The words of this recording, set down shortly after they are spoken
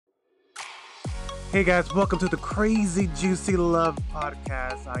Hey guys, welcome to the Crazy Juicy Love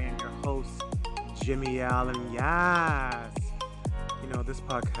Podcast. I am your host, Jimmy Allen. Yes. This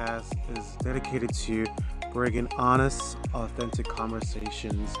podcast is dedicated to bringing honest, authentic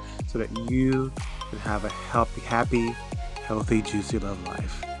conversations so that you can have a happy, healthy, juicy love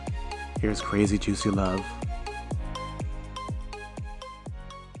life. Here's Crazy Juicy Love.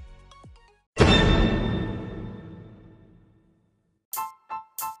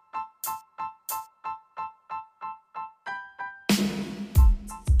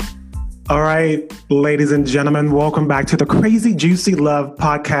 All right, ladies and gentlemen, welcome back to the Crazy Juicy Love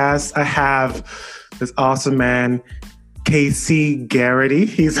Podcast. I have this awesome man, Casey Garrity.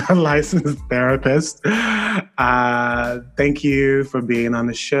 He's a licensed therapist. Thank you for being on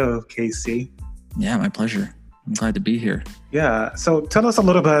the show, Casey. Yeah, my pleasure. I'm glad to be here. Yeah. So tell us a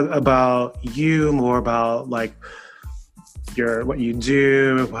little bit about you, more about what you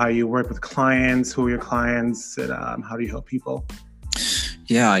do, how you work with clients, who are your clients, and how do you help people?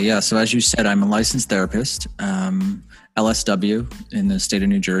 Yeah. So as you said, I'm a licensed therapist, LSW in the state of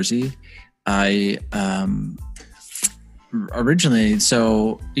New Jersey. I originally,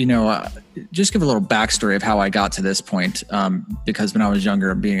 just give a little backstory of how I got to this point, because when I was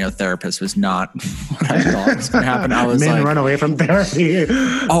younger, being a therapist was not what I thought was going to happen. I was Men run away from therapy.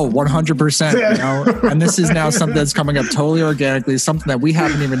 100%. And this is now something that's coming up totally organically, something that we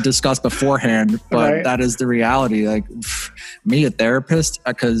haven't even discussed beforehand, but right. That is the reality. Me, a therapist,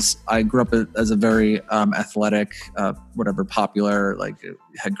 because I grew up as a very athletic, popular,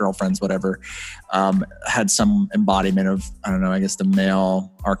 had girlfriends, whatever, had some embodiment of, the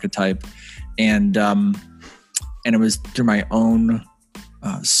male archetype. And it was through my own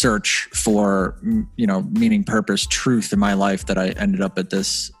search for, meaning, purpose, truth in my life that I ended up at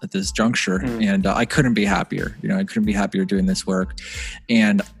this juncture. And I couldn't be happier. I couldn't be happier doing this work.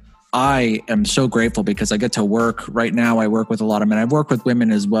 And I am so grateful because I get to work right now. I work with a lot of men. I've worked with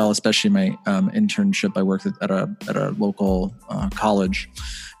women as well, especially my internship. I worked at a local college,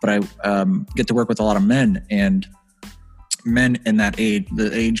 but I get to work with a lot of men, and men in that age,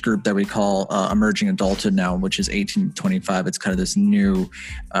 the age group that we call emerging adulthood now, which is 18 to 25. It's kind of this new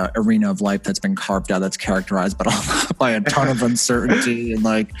arena of life that's been carved out, that's characterized by a ton of uncertainty. And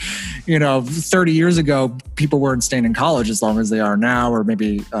 30 years ago, people weren't staying in college as long as they are now, or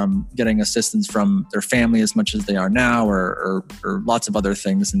maybe getting assistance from their family as much as they are now, or lots of other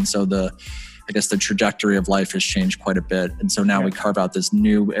things. And so the trajectory of life has changed quite a bit. And so now we carve out this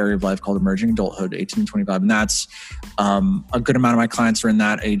new area of life called emerging adulthood, 18 to 25. And that's a good amount of my clients are in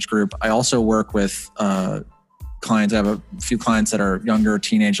that age group. I also work with clients. I have a few clients that are younger,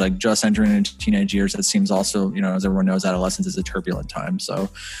 teenage, just entering into teenage years. That seems also, as everyone knows, adolescence is a turbulent time. So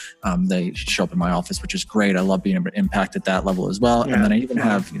they show up in my office, which is great. I love being able to impact at that level as well. Yeah. And then I even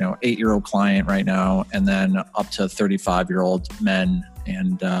have, 8-year-old client right now, and then up to 35-year-old men.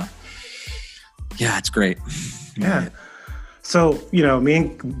 And yeah, it's great. Yeah. So,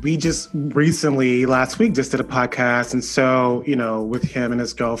 we just recently, last week, just did a podcast. And so, with him and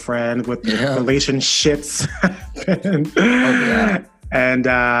his girlfriend, with relationships. And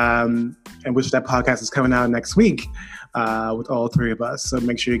which that podcast is coming out next week with all three of us. So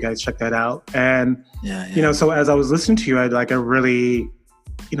make sure you guys check that out. And, so as I was listening to you, I really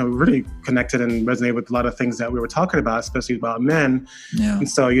connected and resonated with a lot of things that we were talking about, especially about men. Yeah. And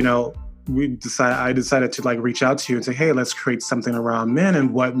so, I decided to reach out to you and say, hey, let's create something around men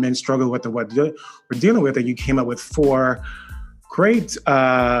and what men struggle with and what we're dealing with. And you came up with 4 great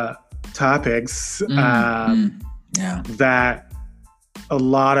topics that a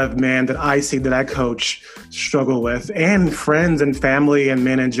lot of men that I see that I coach struggle with, and friends and family and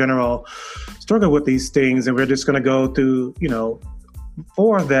men in general struggle with these things. And we're just going to go through,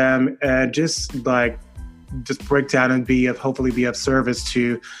 4 of them and just break down and hopefully be of service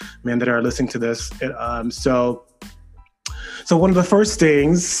to men that are listening to this. So one of the first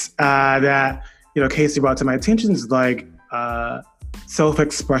things that Casey brought to my attention is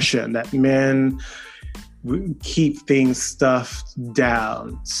self-expression, that men keep things stuffed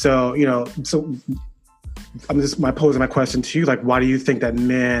down. So I'm just posing my question to you, why do you think that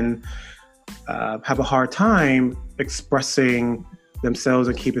men have a hard time expressing themselves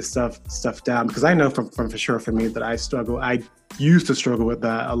and keeping stuff down? Because I know for sure for me that I used to struggle with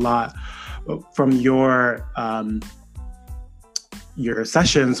that a lot. From your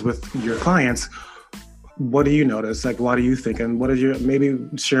sessions with your clients, what do you notice? What do you think? And what did you maybe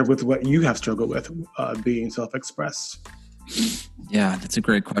share with what you have struggled with being self-expressed? Yeah, that's a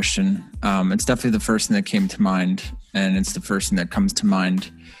great question. It's definitely the first thing that came to mind, and it's the first thing that comes to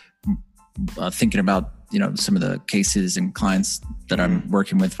mind thinking about some of the cases and clients that I'm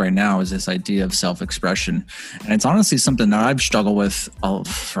working with right now is this idea of self-expression. And it's honestly something that I've struggled with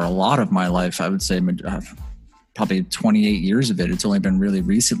for a lot of my life. I would say probably 28 years of it. It's only been really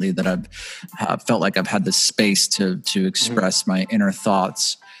recently that I've felt like I've had the space to express my inner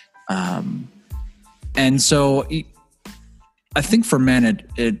thoughts. And so I think for men,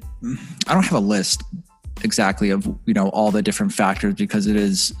 I don't have a list exactly of, all the different factors, because it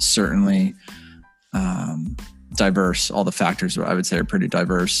is certainly diverse. All the factors, I would say, are pretty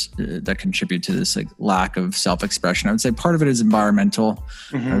diverse that contribute to this lack of self-expression. I would say part of it is environmental.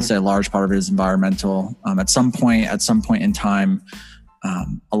 I would say a large part of it is environmental. At some point in time,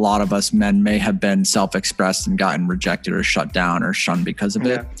 a lot of us men may have been self-expressed and gotten rejected or shut down or shunned because of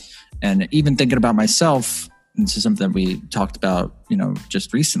it. And even thinking about myself, and this is something that we talked about,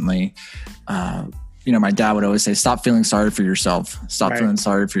 just recently, my dad would always say, stop feeling sorry for yourself. Stop feeling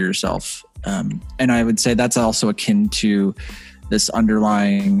sorry for yourself. And I would say that's also akin to this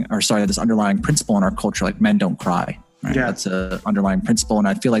underlying principle in our culture, like men don't cry. Right? Yeah. That's a underlying principle. And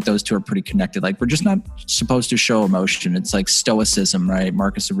I feel like those two are pretty connected. Like, we're just not supposed to show emotion. It's like stoicism, right?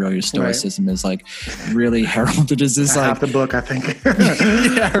 Marcus Aurelius stoicism is like really heralded as this half the book, I think.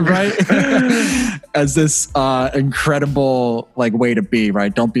 Yeah, right. As this incredible way to be,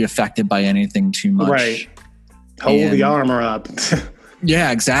 right? Don't be affected by anything too much. Right. Hold the armor up.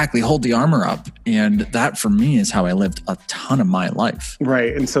 Yeah, exactly. Hold the armor up. And that for me is how I lived a ton of my life.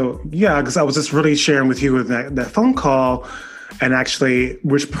 Right. And so, because I was just really sharing with you with that phone call, and actually,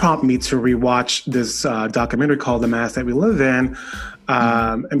 which prompted me to rewatch this documentary called The Mask That We Live In.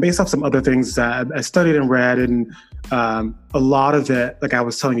 And based off some other things that I studied and read, and a lot of it, like I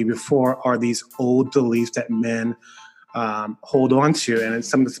was telling you before, are these old beliefs that men hold on to. And it's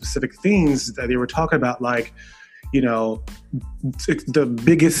some of the specific things that they were talking about, like, the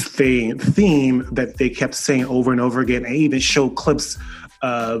biggest theme that they kept saying over and over again. I even showed clips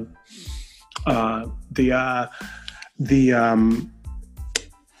of the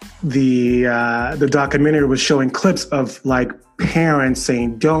documentary was showing clips of parents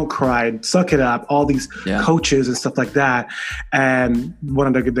saying, don't cry, suck it up, all these coaches and stuff like that. And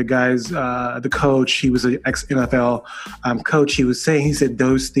one of the guys, the coach, he was an ex-NFL coach, he said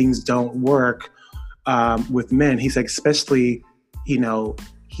those things don't work with men. He's like, especially, he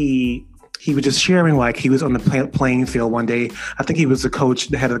was just sharing, he was on the playing field one day. I think he was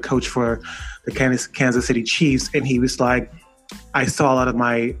the head of the coach for the Kansas City Chiefs. And he was like, I saw a lot of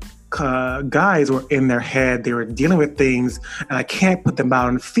my guys were in their head. They were dealing with things, and I can't put them out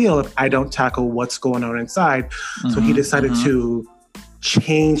on the field if I don't tackle what's going on inside. So he decided to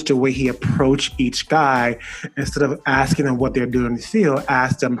change the way he approached each guy. Instead of asking them what they're doing in the field,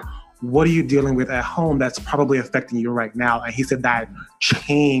 asked them, what are you dealing with at home that's probably affecting you right now? And he said that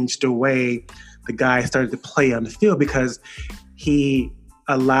changed the way the guy started to play on the field, because he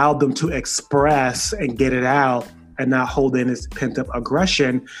allowed them to express and get it out and not hold in his pent-up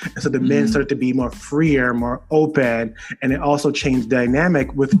aggression. And so the men started to be more freer, more open. And it also changed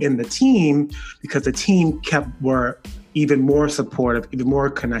dynamic within the team, because the team were even more supportive, even more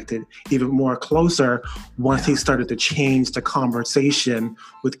connected, even more closer once he started to change the conversation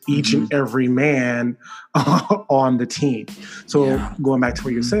with each and every man on the team. So going back to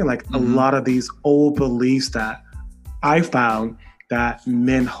what you're saying, a lot of these old beliefs that I found that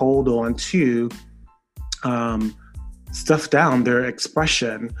men hold on to, stuff down their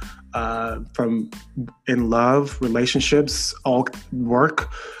expression from in love, relationships, all work,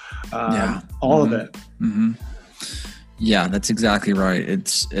 all of it. Yeah, that's exactly right.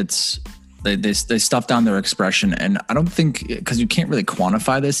 They stuff down their expression, and I don't think, because you can't really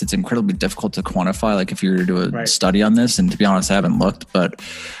quantify this, it's incredibly difficult to quantify. If you were to do a study on this, and to be honest, I haven't looked, but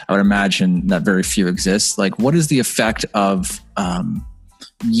I would imagine that very few exist. What is the effect of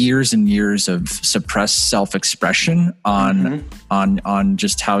years and years of suppressed self-expression on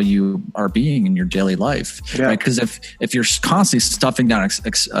just how you are being in your daily life? Right? Because if you're constantly stuffing down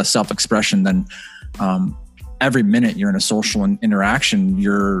self-expression, then every minute you're in a social interaction,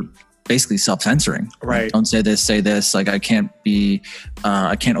 you're basically self-censoring. Right. Don't say this, say this. I can't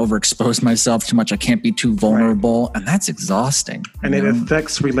overexpose myself too much. I can't be too vulnerable. Right. And that's exhausting. And it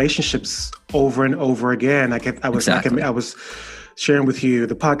affects relationships over and over again. I was sharing with you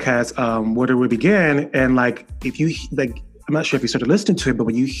the podcast, Where Do We Begin? And if you, I'm not sure if you started listening to it, but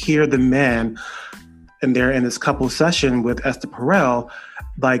when you hear the men and they're in this couple session with Esther Perel,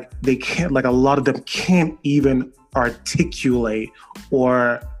 they can't, a lot of them can't even articulate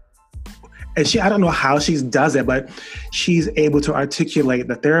and I don't know how she does it, but she's able to articulate,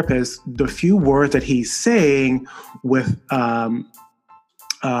 the therapist, the few words that he's saying with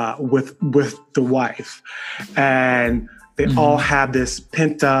with the wife, and they all have this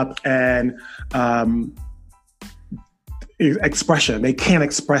pent up and expression. They can't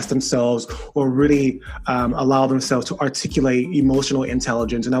express themselves or really allow themselves to articulate emotional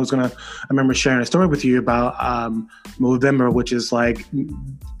intelligence. And I remember sharing a story with you about Movember, which is like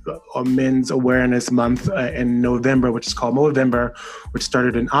a Men's Awareness Month in November, which is called Movember, which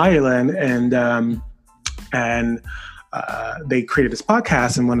started in Ireland. And they created this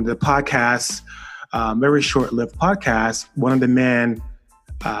podcast. And one of the podcasts, very short-lived podcast, one of the men,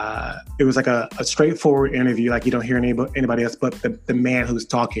 it was like a straightforward interview, like you don't hear anybody else but the man who's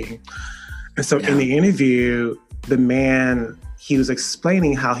talking. And so in the interview, the man, he was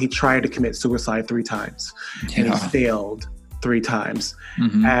explaining how he tried to commit suicide 3 times and he failed 3 times.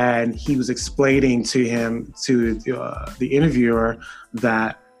 And he was explaining to the interviewer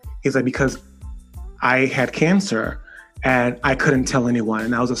that he's like, because I had cancer and I couldn't tell anyone.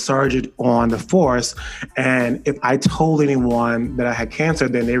 And I was a sergeant on the force. And if I told anyone that I had cancer,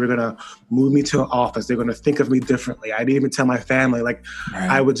 then they were going to move me to an office. They're going to think of me differently. I didn't even tell my family. Like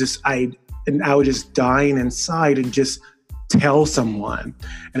I was just dying inside and just tell someone.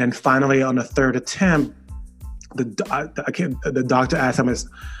 And then finally on the 3rd attempt, the doctor asked him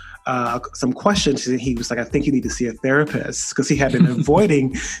some questions. And he was like, I think you need to see a therapist, because he had been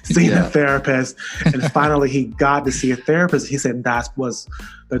avoiding seeing a therapist. And finally he got to see a therapist. He said that was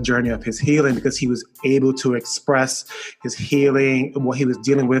the journey of his healing, because he was able to express his healing, what he was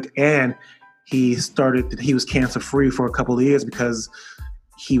dealing with. And he was cancer free for a couple of years because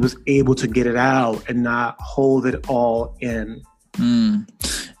he was able to get it out and not hold it all in.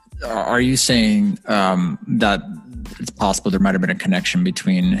 Are you saying that it's possible there might have been a connection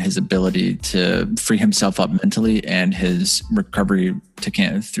between his ability to free himself up mentally and his recovery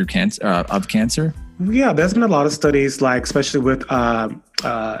through cancer? Yeah, there's been a lot of studies, like especially with not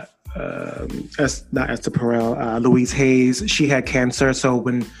Esther Perel, Louise Hayes. She had cancer, so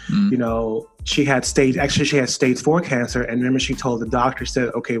when she had stage 4 cancer, and remember she told the doctor, said,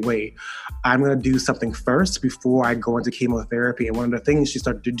 okay, wait, I'm going to do something first before I go into chemotherapy. And one of the things she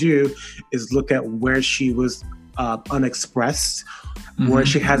started to do is look at where she was unexpressed, where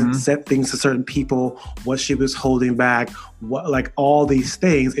she hasn't said things to certain people, what she was holding back, like all these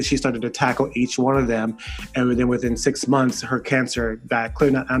things. And she started to tackle each one of them. And then within 6 months, her cancer got clear.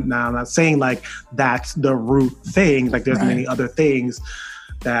 Now, I'm not saying like that's the root thing, like there's many other things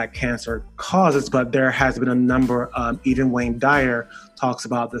that cancer causes, but there has been a number, even Wayne Dyer talks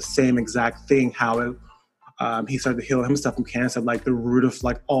about the same exact thing, how he started to heal himself from cancer, like the root of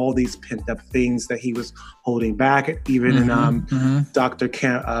like all these pent up things that he was holding back. Even in Dr.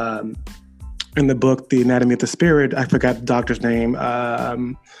 In the book, The Anatomy of the Spirit, I forgot the doctor's name.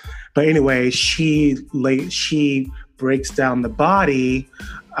 But anyway, she breaks down the body,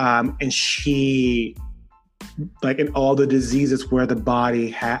 and she, like in all the diseases where the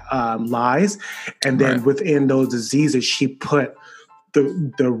body lies. And then within those diseases, she put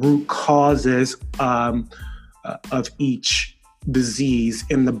the root causes of each disease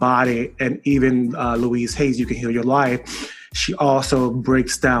in the body. And even Louise Hayes, You Can Heal Your Life, she also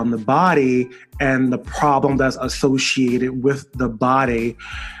breaks down the body and the problem that's associated with the body.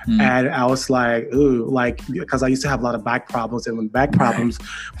 And I was like, ooh, like, because I used to have a lot of back problems, and when back problems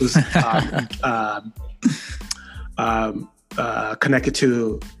was connected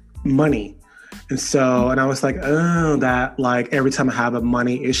to money. And so, and I was like, oh, that like every time I have a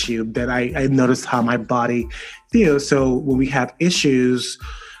money issue, that I noticed how my body feels. So when we have issues,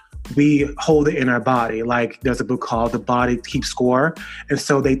 we hold it in our body. Like there's a book called The Body Keeps Score. And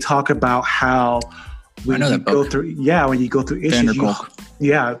so they talk about how when you go through issues,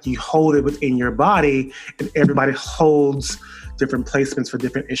 you hold it within your body, and everybody holds different placements for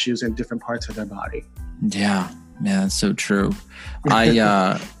different issues in different parts of their body. Yeah, that's so true.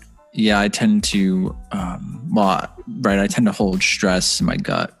 I tend to, I tend to hold stress in my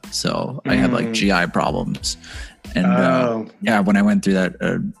gut. So I have like GI problems. And when I went through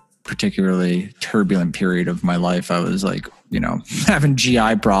that particularly turbulent period of my life, I was like, having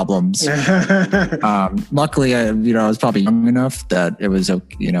GI problems. Luckily, I was probably young enough that it was, I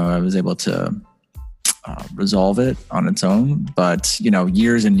was able to resolve it on its own. But,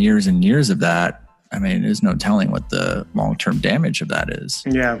 years and years and years of that, I mean, there's no telling what the long-term damage of that is.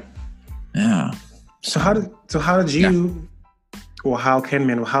 Yeah. Yeah. So how did you,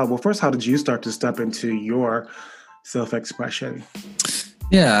 first, how did you start to step into your self-expression?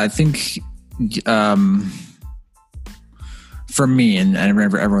 Yeah, I think for me, and I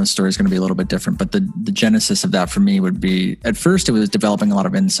remember everyone's story is going to be a little bit different, but the genesis of that for me would be, at first it was developing a lot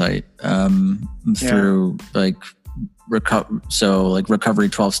of insight through like recovery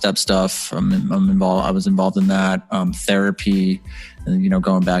 12-step stuff. I was involved in that, therapy, and,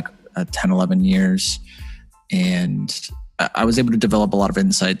 going back 10, 11 years. And I was able to develop a lot of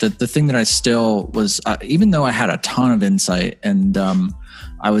insight. The thing that I still was, even though I had a ton of insight, and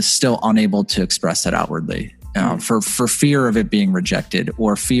I was still unable to express that outwardly for fear of it being rejected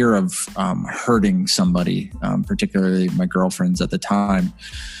or fear of hurting somebody, particularly my girlfriends at the time.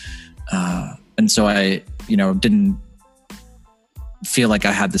 And so I, didn't feel like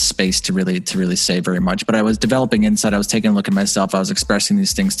I had the space to really say very much, but I was developing insight. I was taking a look at myself. I was expressing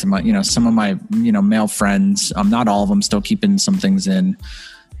these things to my, some of my, male friends, not all of them, still keeping some things in.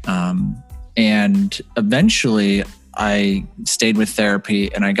 And eventually I stayed with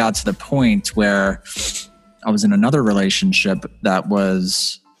therapy, and I got to the point where I was in another relationship that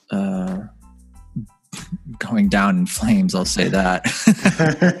was, going down in flames, I'll say that.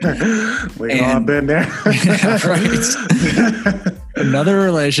 We've all been there. Yeah, right. Another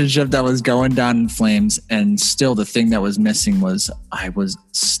relationship that was going down in flames, and still the thing that was missing was I was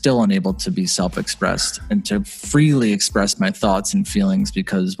still unable to be self-expressed and to freely express my thoughts and feelings,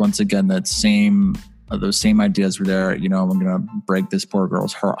 because once again, those same ideas were there. I'm going to break this poor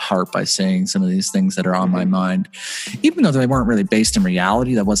girl's heart by saying some of these things that are on my mind, even though they weren't really based in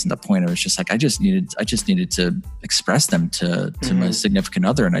reality. That wasn't the point. It was just like, I just needed to express them to my significant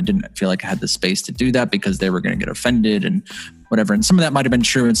other. And I didn't feel like I had the space to do that because they were going to get offended and whatever. And some of that might've been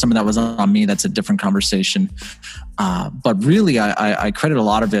true, and some of that was on me. That's a different conversation. But really I credit a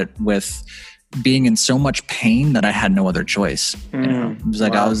lot of it with being in so much pain that I had no other choice. It was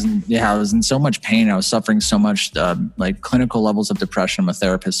like, wow. I was in so much pain. I was suffering so much, like clinical levels of depression. I'm a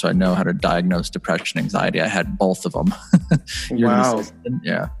therapist, so I know how to diagnose depression, anxiety. I had both of them. Wow.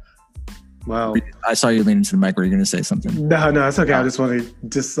 Yeah. Wow. I saw you lean into the mic. Were you going to say something? No, it's okay. I just want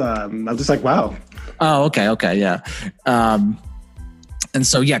to I'm just like, wow. Oh, okay. Yeah. And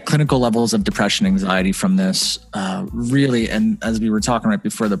so, clinical levels of depression, anxiety from this really, and as we were talking right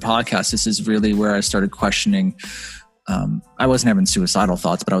before the podcast, this is really where I started questioning. I wasn't having suicidal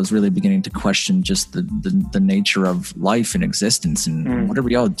thoughts, but I was really beginning to question just the nature of life and existence, and what are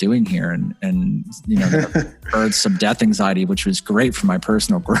we all doing here? And the births of death anxiety, which was great for my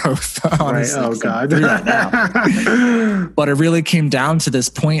personal growth. Honestly, right. Oh God. But it really came down to this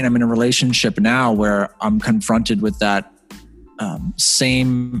point. I'm in a relationship now where I'm confronted with that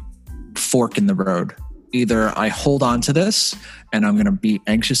same fork in the road. Either I hold on to this and I'm going to be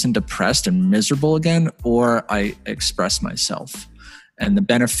anxious and depressed and miserable again, or I express myself, and the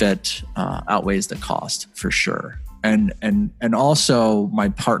benefit outweighs the cost for sure. And also my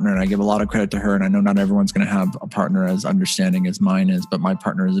partner, and I give a lot of credit to her, and I know not everyone's going to have a partner as understanding as mine is, but my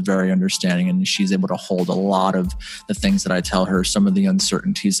partner is very understanding, and she's able to hold a lot of the things that I tell her, some of the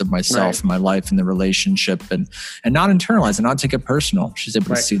uncertainties of myself and my life and the relationship, and not internalize and not take it personal. She's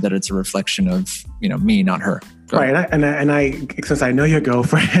able to see that it's a reflection of, me, not her. Right. And I, since I know your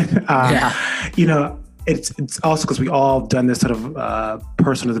girlfriend, it's also because we all done this sort of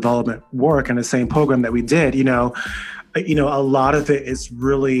personal development work in the same program that we did. A lot of it is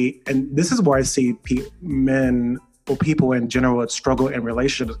really, and this is where I see men or people in general that struggle in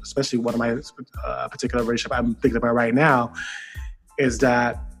relationships, especially one of my particular relationship I'm thinking about right now, is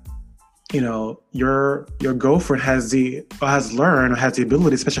that your girlfriend has the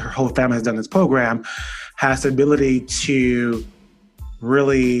ability, especially her whole family has done this program, has the ability to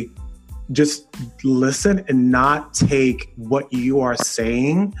really just listen and not take what you are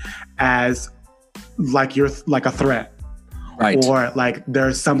saying as like you're like a threat. Right. Or like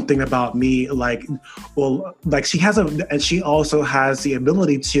there's something about me, like, well, like and she also has the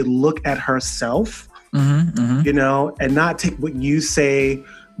ability to look at herself, and not take what you say,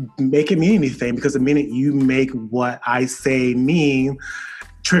 make it mean anything, because the minute you make what I say mean,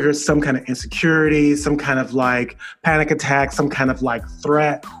 triggers some kind of insecurity, some kind of like panic attack, some kind of like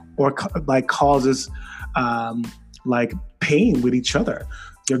threat, or like causes like pain with each other.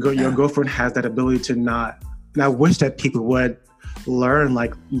 Your girlfriend has that ability to not, and I wish that people would learn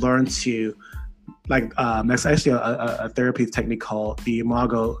to that's actually a therapy technique called the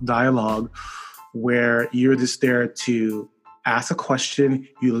Imago dialogue, where you're just there to ask a question,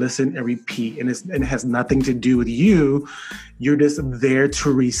 you listen and repeat, and it has nothing to do with you. You're just there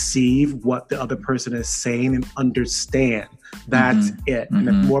to receive what the other person is saying and understand. That's it. And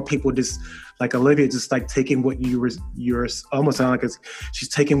if more people just, like Olivia, just like taking what you're almost sound like she's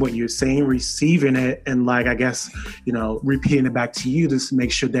taking what you're saying, receiving it, and like, I guess, repeating it back to you to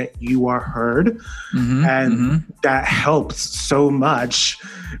make sure that you are heard. And that helps so much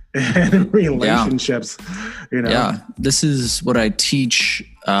in relationships, Yeah, this is what I teach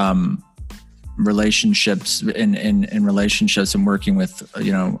relationships in relationships and working with,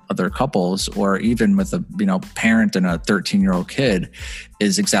 other couples, or even with a, parent and a 13-year-old kid,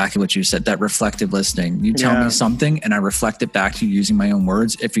 is exactly what you said, that reflective listening. You tell me something and I reflect it back to you using my own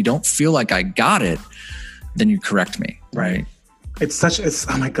words. If you don't feel like I got it, then you correct me. Right. It's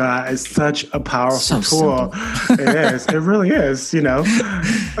oh my God, it's such a powerful tool. It is. It really is, So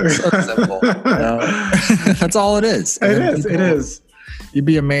simple. That's all it is. It is. You'd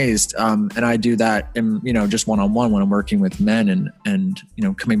be amazed. And I do that in, just one-on-one when I'm working with men, and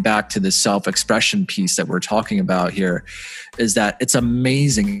coming back to this self-expression piece that we're talking about here, is that it's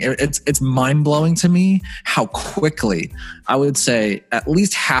amazing. It's mind-blowing to me how quickly, I would say at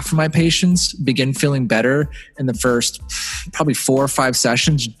least half of my patients begin feeling better in the first probably 4 or 5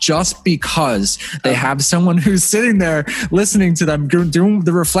 sessions, just because they have someone who's sitting there listening to them, doing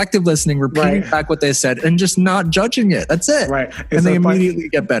the reflective listening, repeating back what they said and just not judging it. That's it. Right. And they immediately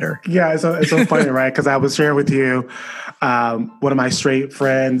get better. Yeah. It's so funny, right? Because I was sharing with you, one of my straight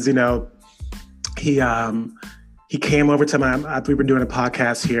friends, he came over to we were doing a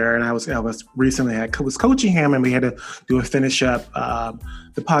podcast here, and I was coaching him, and we had to finish up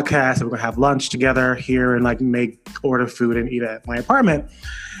the podcast, and we're gonna have lunch together here and order food and eat at my apartment.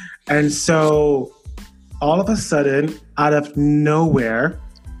 And so all of a sudden, out of nowhere,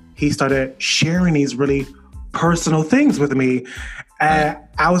 he started sharing these really personal things with me. And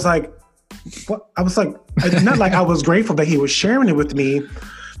I was like, what? I was like, not like I was grateful that he was sharing it with me,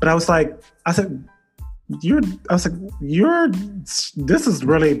 but I said, this is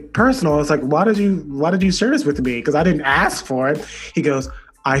really personal. I was like, why did you share this with me? Because I didn't ask for it. He goes,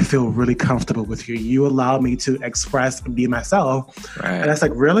 I feel really comfortable with you. You allow me to express and be myself. Right. And I was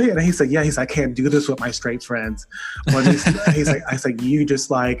like, really? And he said, yeah. He's like, I can't do this with my straight friends. He's like, I said, you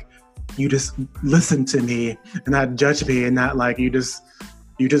just listen to me and not judge me, and not you just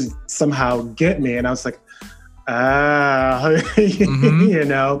somehow get me. And I was like, because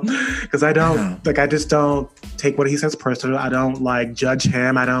I don't I just don't take what he says personal. I don't judge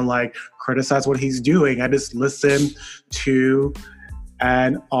him. I don't criticize what he's doing. I just listen to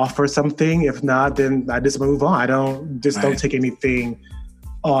and offer something. If not, then I just move on. I don't take anything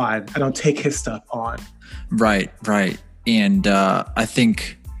on. I don't take his stuff on. Right. And I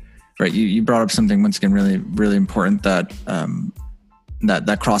think, you brought up something once again really, really important that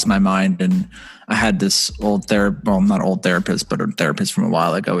that crossed my mind. And I had this not old therapist, but a therapist from a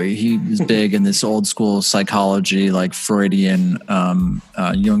while ago. He was big in this old school psychology, Freudian,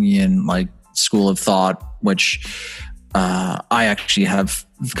 Jungian, school of thought, which I actually have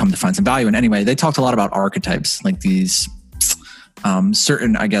come to find some value in. Anyway, they talked a lot about archetypes, these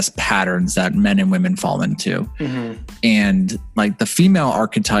certain, I guess, patterns that men and women fall into. Mm-hmm. And the female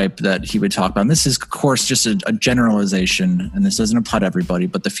archetype that he would talk about, and this is, of course, just a generalization, and this doesn't apply to everybody,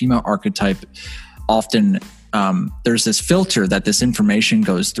 but the female archetype often, there's this filter that this information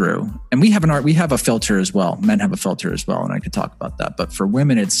goes through. And we have a filter as well. Men have a filter as well. And I could talk about that. But for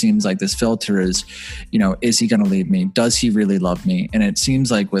women, it seems like this filter is, is he going to leave me? Does he really love me? And it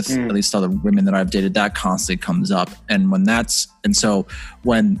seems like with at least other women that I've dated, that constantly comes up. And so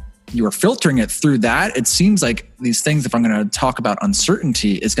when you're filtering it through that, it seems like these things, if I'm going to talk about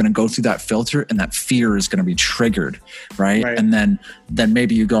uncertainty, is going to go through that filter, and that fear is going to be triggered. Right. And then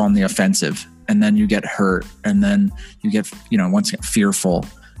maybe you go on the offensive, and then you get hurt, and then you get, once again, fearful.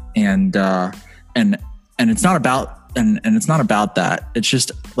 And it's not about, and it's not about that. It's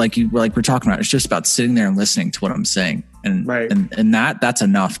just like we're talking about, it's just about sitting there and listening to what I'm saying. And, and that's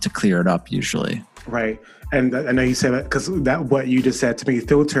enough to clear it up usually. Right. And I know you say that because what you just said to me,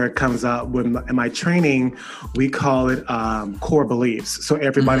 filter comes up when in my training, we call it core beliefs. So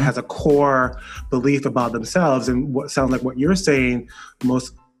everybody has a core belief about themselves. And what sounds like what you're saying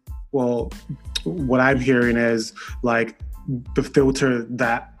what I'm hearing is the filter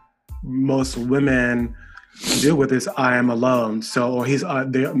that most women deal with is I am alone. So, or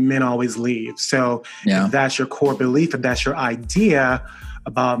the men always leave. So if that's your core belief, if that's your idea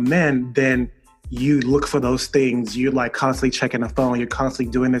about men, then you look for those things. You're constantly checking the phone. You're constantly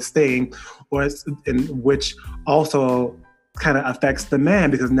doing this thing, which also kind of affects the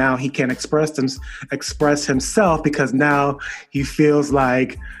man, because now he can't express himself, because now he feels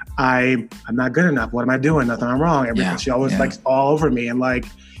like I'm not good enough. What am I doing? Nothing I'm wrong. She always all over me. And I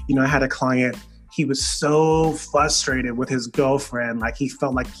had a client, he was so frustrated with his girlfriend. He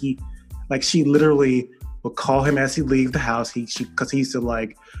felt like she literally would call him as he leave the house. Because he used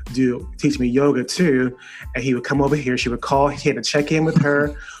to teach me yoga too. And he would come over here. She would call. He had to check in with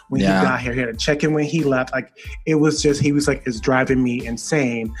her when he got here. He had to check in when he left. It was just, he was it's driving me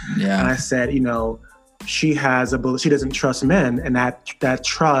insane. Yeah. And I said, she has she doesn't trust men, and that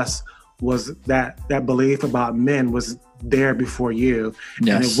trust was that belief about men was there before you.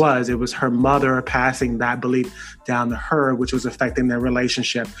 Yes. And it was her mother passing that belief down to her, which was affecting their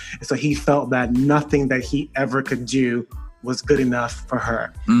relationship. And so he felt that nothing that he ever could do was good enough for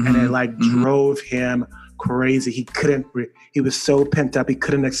her. Mm-hmm. And it like drove him crazy. He was so pent up. He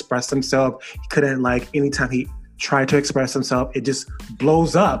couldn't express himself. He couldn't, like, anytime he tried to express himself, it just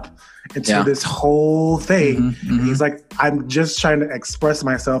blows up into this whole thing. And he's like, I'm just trying to express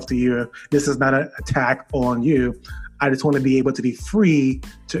myself to you. This is not an attack on you. I just want to be able to be free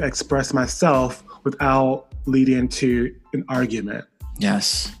to express myself without leading to an argument.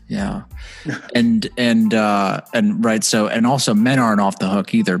 Yes. Yeah. and right. So, and also men aren't off the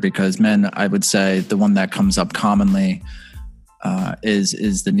hook either, because men, I would say the one that comes up commonly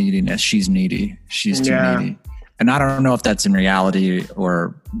is the neediness. She's needy. She's too needy. And I don't know if that's in reality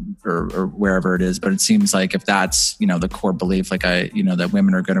or wherever it is, but it seems like if that's, the core belief, like that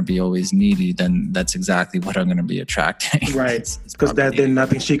women are going to be always needy, then that's exactly what I'm going to be attracting. Right. Because then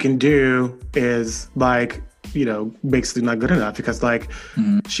nothing she can do is like, basically not good enough, because like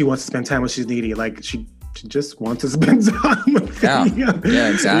she wants to spend time when she's needy. Like she just wants to spend time with me. Yeah,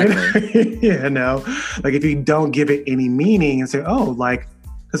 exactly. Like if you don't give it any meaning and say, oh, like,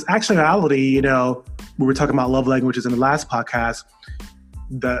 because actuality, we were talking about love languages in the last podcast,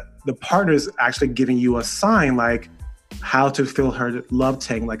 the partner's actually giving you a sign, like how to feel her love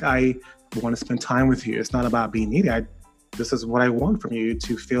tank. Like, I want to spend time with you. It's not about being needy. This is what I want from you,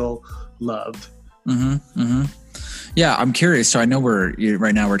 to feel loved. Yeah, I'm curious. So I know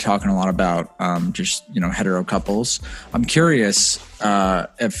right now we're talking a lot about just hetero couples. I'm curious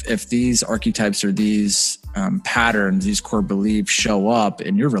if these archetypes or these patterns, these core beliefs show up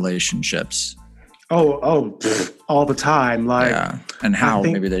in your relationships. Oh, all the time. Like, and how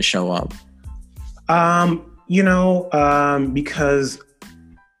maybe they show up. Because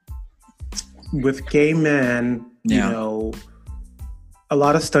with gay men, a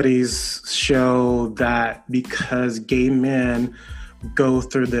lot of studies show that because gay men go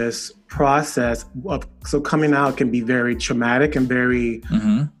through this process so coming out can be very traumatic and very,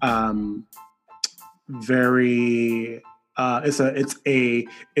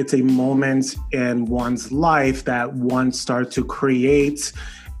 it's a moment in one's life that one starts to create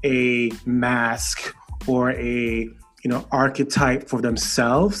a mask or a archetype for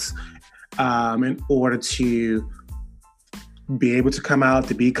themselves in order to be able to come out,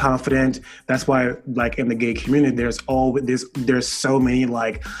 to be confident. That's why, like, in the gay community, there's so many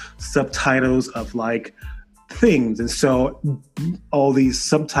like subtitles of like things, and so all these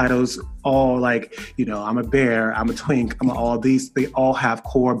subtitles, all like, I'm a bear, I'm a twink, I'm all these. They all have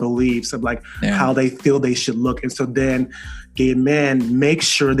core beliefs of like how they feel they should look, and so then gay men make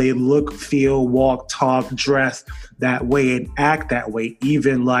sure they look, feel, walk, talk, dress that way and act that way,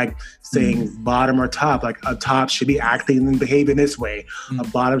 even like saying bottom or top, like a top should be acting and behaving this way, a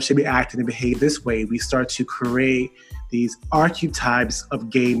bottom should be acting and behave this way. We start to create these archetypes of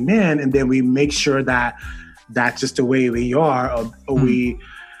gay men, and then we make sure that that's just the way we are, but we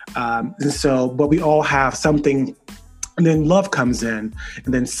all have something, and then love comes in,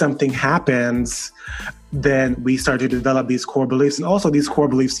 and then something happens. Then we start to develop these core beliefs. And also these core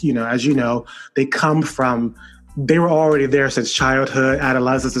beliefs, as they were already there since childhood,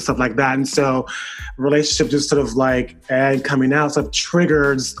 adolescence and stuff like that. And so relationship just sort of like, and coming out sort of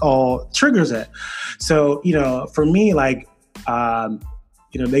triggers it. So, for me, like,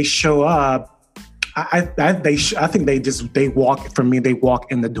 they show up, I think they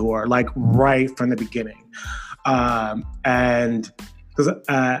walk in the door, like right from the beginning. And because,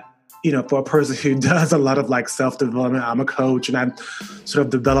 for a person who does a lot of like self-development, I'm a coach, and I've sort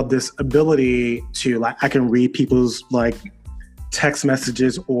of developed this ability to, like, I can read people's like text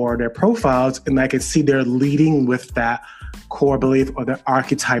messages or their profiles, and I can see they're leading with that core belief or the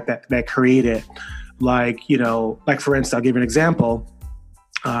archetype that created. Like, like for instance, I'll give you an example.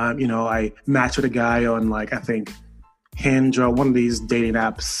 I matched with a guy on, like, I think Hinge or one of these dating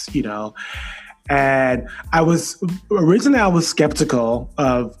apps, and I was skeptical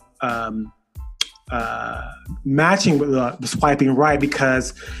of matching with swiping right,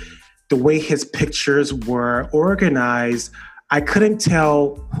 because the way his pictures were organized, I couldn't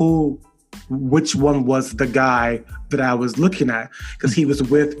tell which one was the guy that I was looking at, because he was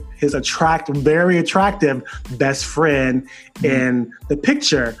with his very attractive best friend in the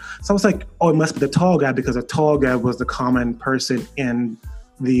picture. So I was like, oh, it must be the tall guy, because the tall guy was the common person in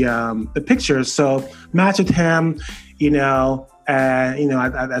the picture. So matched with him, and,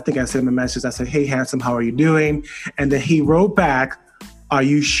 I think I sent him a message. I said, hey, handsome, how are you doing? And then he wrote back, are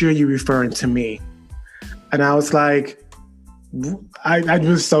you sure you're referring to me? And I was like, I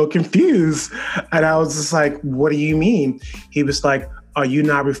was so confused. And I was just like, what do you mean? He was like, are you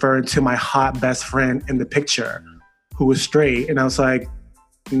not referring to my hot best friend in the picture who was straight? And I was like,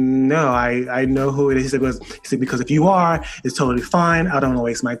 no, I know who it is. He said, because if you are, it's totally fine. I don't want to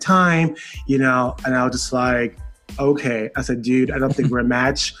waste my time, And I was just like, okay. I said, dude, I don't think we're a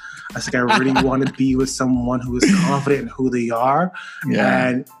match. I said, I really want to be with someone who is confident in who they are. Yeah.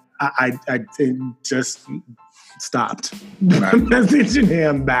 And I just stopped messaging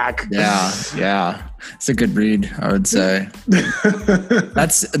him back. Yeah. It's a good read, I would say.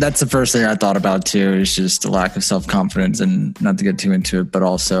 That's the first thing I thought about too, is just a lack of self-confidence, and not to get too into it, but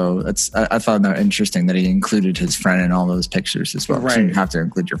also I found that interesting that he included his friend in all those pictures as well. Right. You didn't have to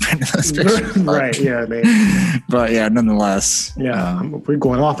include your friend in those pictures. Right, yeah. Man. But yeah, nonetheless. Yeah, we're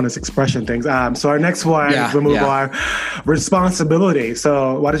going off on this expression things. So our next one, we'll move on. Responsibility.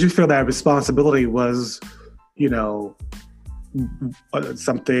 So why did you feel that responsibility was,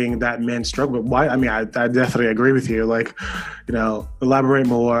 something that men struggle with? Why? I mean, I definitely agree with you. Like, elaborate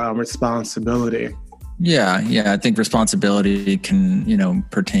more on responsibility. Yeah. I think responsibility can,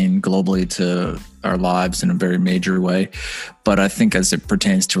 pertain globally to our lives in a very major way. But I think as it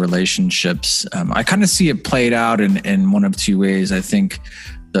pertains to relationships, I kind of see it played out in one of two ways. I think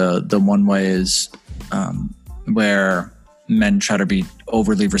the one way is where men try to be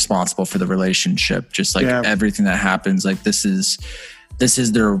overly responsible for the relationship, just like everything that happens, like this is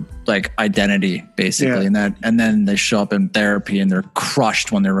their like identity basically. And then they show up in therapy and they're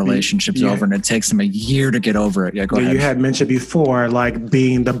crushed when their relationship's over, and it takes them a year to get over it. Go ahead. You had mentioned before, like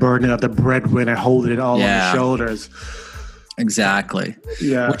being the burden of the breadwinner, holding it all on your shoulders. Exactly.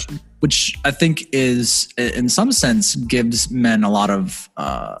 Yeah. Which I think is, in some sense, gives men a lot of,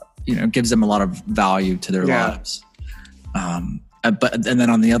 gives them a lot of value to their lives. And then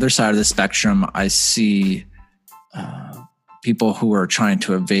on the other side of the spectrum, I see people who are trying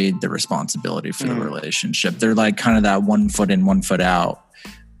to evade the responsibility for the relationship. They're like kind of that 1 foot in, 1 foot out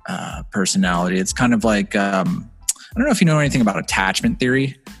personality. It's kind of like, I don't know if you know anything about attachment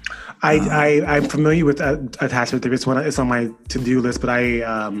theory. I'm familiar with attachment theory. It's on my to-do list, but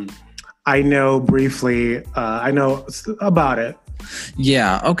I know briefly, I know about it.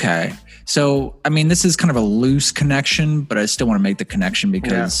 Yeah. Okay. So, I mean, this is kind of a loose connection, but I still want to make the connection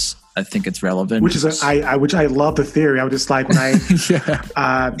because I think it's relevant. Which I love the theory. I was just like, when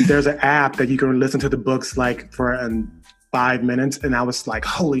there's an app that you can listen to the books like for 5 minutes, and I was like,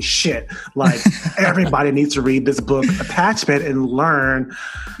 holy shit! Like everybody needs to read this book, Attachment, and learn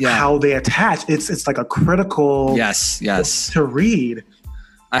how they attach. It's like a critical book to read.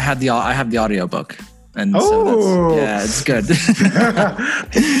 I have the audiobook. And so it's good. Right.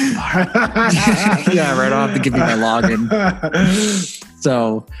 I'll have to give you my login.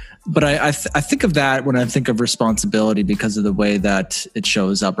 So, but I think of that when I think of responsibility because of the way that it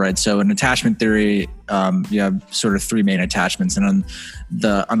shows up, right? So in attachment theory, you have sort of three main attachments, and on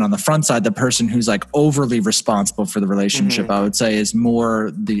the front side, the person who's like overly responsible for the relationship, I would say, is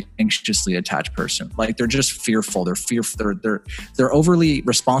more the anxiously attached person. Like they're just fearful. They're fearful. They're overly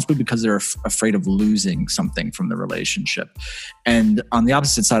responsible because they're afraid of losing something from the relationship. And on the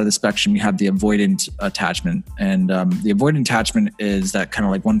opposite side of the spectrum, you have the avoidant attachment. And the avoidant attachment is that kind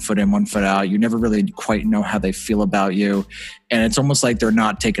of like 1 foot in, 1 foot out. You never really quite know how they feel about you. And it's almost like they're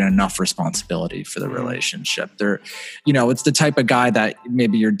not taking enough responsibility for the relationship. They're, it's the type of guy that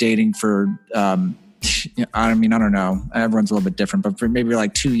maybe you're dating for, I don't know. Everyone's a little bit different, but for maybe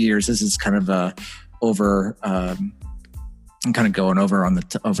like 2 years, this is kind of I'm kind of going over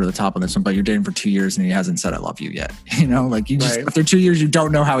the top on this one, but you're dating for 2 years and he hasn't said I love you yet. After 2 years, you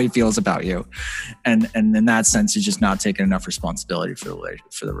don't know how he feels about you. And in that sense, he's just not taking enough responsibility for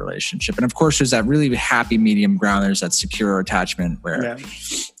the relationship. And of course, there's that really happy medium ground. There's that secure attachment where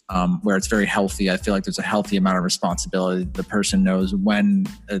it's very healthy. I feel like there's a healthy amount of responsibility. The person knows when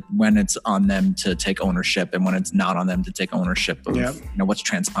it's on them to take ownership and when it's not on them to take ownership of what's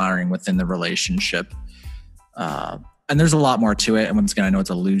transpiring within the relationship. And there's a lot more to it. And once again, I know it's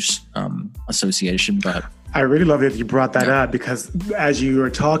a loose association, but I really love that you brought that up, because as you were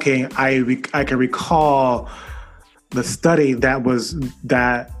talking, I can recall the study that was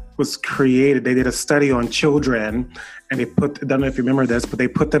created. They did a study on children, and I don't know if you remember this, but they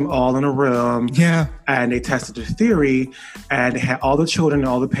put them all in a room. Yeah. And they tested the theory, and they had all the children and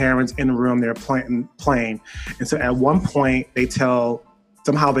all the parents in the room. They're playing. And so at one point, they signal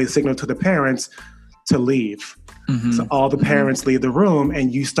to the parents to leave. Mm-hmm. So all the parents leave the room,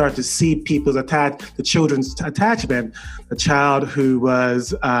 and you start to see the children's attachment. The child who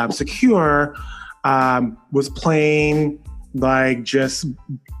was secure was playing like just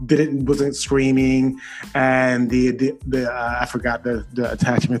wasn't screaming, and the I forgot the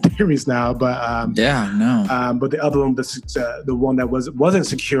attachment theories now, but but the other one, the one that wasn't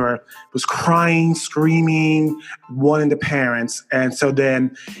secure, was crying, screaming, wanting the parents, and so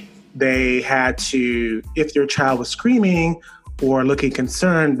then they had to, if your child was screaming or looking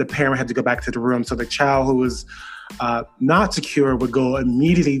concerned, the parent had to go back to the room. So the child who was not secure would go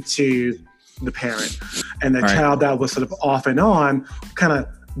immediately to the parent, and the child that was sort of off and on kind of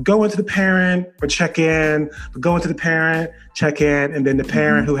go into the parent or check in, go into the parent, check in, and then the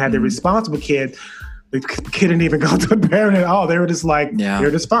parent who had the responsible kid, the kid didn't even go to the parent at all. They were just like, you're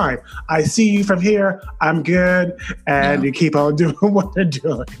just fine. I see you from here. I'm good. And you keep on doing what they're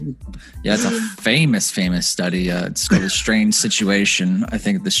doing. Yeah, it's a famous study. It's called The Strange Situation. I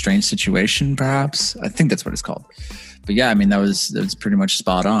think The Strange Situation, perhaps. I think that's what it's called. But yeah, I mean, that was pretty much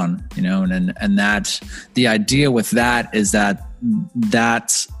spot on, you know, and that the idea with that is that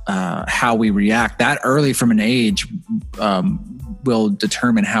that's how we react that early from an age will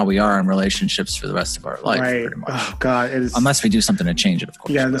determine how we are in relationships for the rest of our life. Right. Pretty much. Oh God. Unless we do something to change it, of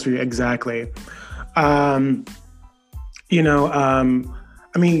course. Yeah, exactly. I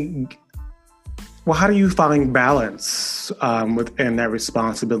mean, well, how do you find balance within that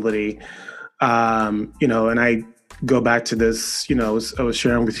responsibility? And I go back to this, I was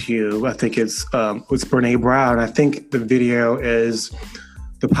sharing with you, I think it's Brene Brown. I think the video is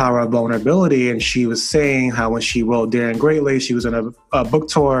The Power of Vulnerability. And she was saying how when she wrote Daring Greatly, she was on a book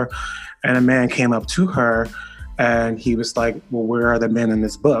tour, and a man came up to her and he was like, well, where are the men in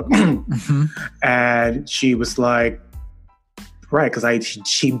this book? And she was like, right, because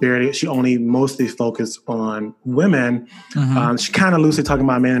she only mostly focused on women. She kind of loosely talking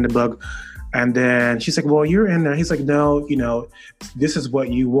about men in the book. And then she's like, well, you're in there. He's like, no, this is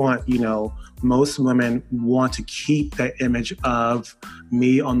what you want. Most women want to keep that image of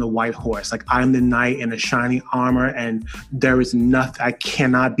me on the white horse. Like, I'm the knight in the shiny armor, and there is nothing, I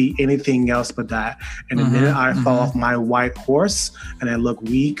cannot be anything else but that. And the minute I fall off my white horse and I look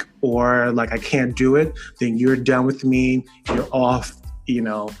weak or like I can't do it, then you're done with me. You're off,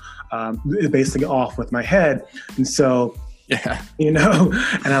 basically off with my head. And so, and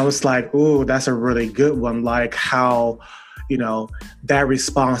I was like, ooh, that's a really good one. Like how, that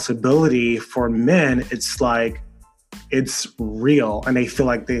responsibility for men, it's like, it's real. And they feel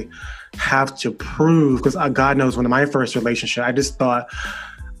like they have to prove, because God knows, when in my first relationship, I just thought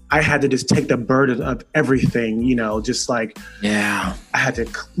I had to just take the burden of everything, just like, I had to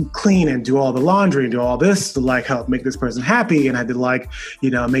clean and do all the laundry and do all this to like help make this person happy. And I had to like,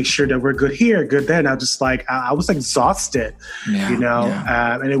 make sure that we're good here, good there. And I was just like, I was exhausted,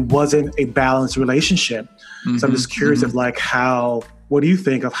 and it wasn't a balanced relationship. So I'm just curious of like what do you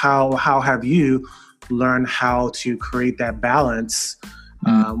think of how have you learned how to create that balance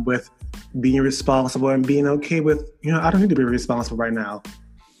with being responsible and being okay with, I don't need to be responsible right now.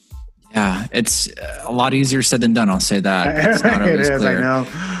 Yeah, it's a lot easier said than done. I'll say that. It's not always clear. I know.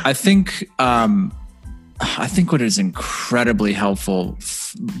 I think what is incredibly helpful,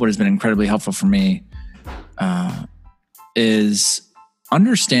 what has been incredibly helpful for me, is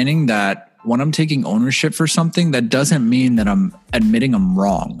understanding that when I'm taking ownership for something, that doesn't mean that I'm admitting I'm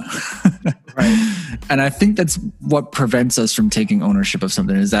wrong. Right. And I think that's what prevents us from taking ownership of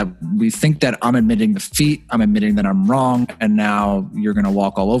something, is that we think that I'm admitting defeat, I'm admitting that I'm wrong, and now you're going to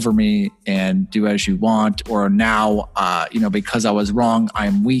walk all over me and do as you want, or now, because I was wrong,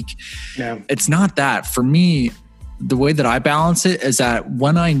 I'm weak. Yeah. It's not that. For me, the way that I balance it is that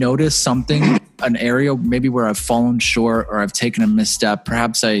when I notice something, an area maybe where I've fallen short or I've taken a misstep,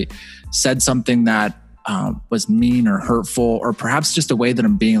 perhaps I said something that was mean or hurtful, or perhaps just a way that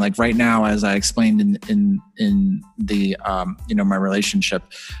I'm being, like right now, as I explained in the my relationship,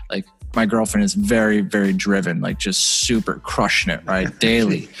 like my girlfriend is very, very driven, like just super crushing it, right?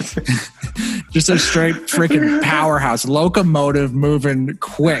 Daily. Just a straight freaking powerhouse, locomotive, moving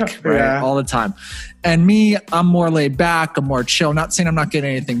quick, right? All the time. And me, I'm more laid back, I'm more chill. Not saying I'm not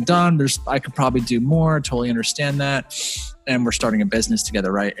getting anything done. I could probably do more, totally understand that. And we're starting a business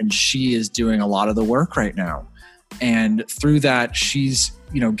together, right? And she is doing a lot of the work right now. And through that, she's,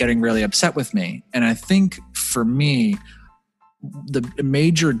 getting really upset with me. And I think for me, the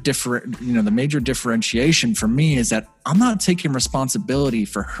major differentiation for me is that I'm not taking responsibility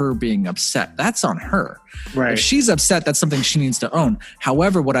for her being upset. That's on her. Right. If she's upset, that's something she needs to own.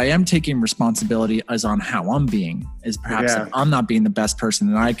 However, what I am taking responsibility is on how I'm being, is perhaps that I'm not being the best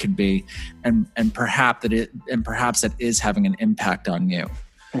person that I could be, and perhaps that is having an impact on you.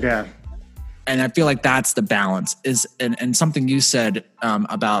 And I feel like that's the balance, and something you said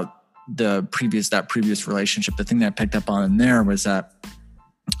about that previous relationship, the thing that I picked up on in there was that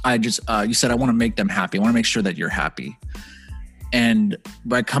I just, you said, I want to make them happy. I want to make sure that you're happy. And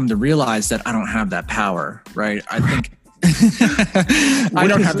I come to realize that I don't have that power, right? I think I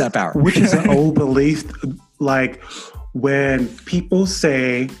don't have that power. Which is an old belief. Like when people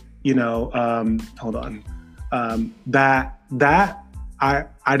say, you know, that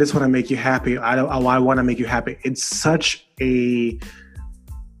I just want to make you happy. I want to make you happy. It's such a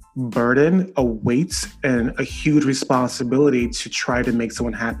burden, a weight, and a huge responsibility to try to make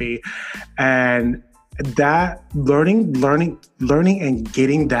someone happy. And that learning and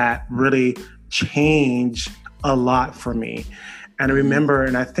getting that really changed a lot for me. And I remember,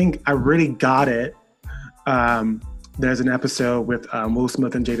 and I think I really got it. There's an episode with Will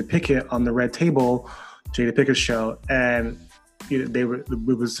Smith and Jada Pinkett on the Red Table, Jada Pinkett's show, and it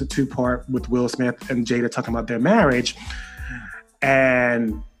was a 2-part with Will Smith and Jada talking about their marriage,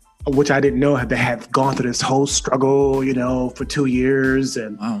 and which I didn't know they had gone through this whole struggle, you know, for 2 years,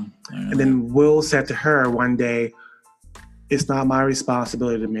 and and then Will said to her one day, "It's not my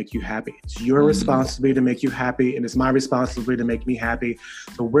responsibility to make you happy. It's your responsibility to make you happy, and it's my responsibility to make me happy.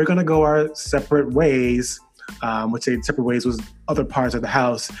 So we're gonna go our separate ways." Which they separate ways was other parts of the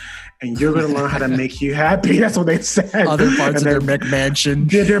house, and you're going to learn how to make you happy. That's what they said. Other parts of their McMansion.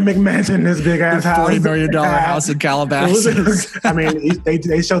 Yeah, their McMansion, this big ass house. $40 million house in Calabasas. I mean,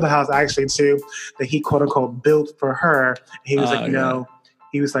 they showed the house actually too, that he quote unquote built for her. He was like, you know,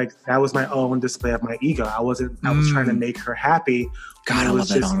 he was like, that was my own display of my ego. I was trying to make her happy. God, I love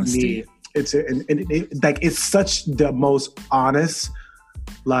that honesty. It's such the most honest,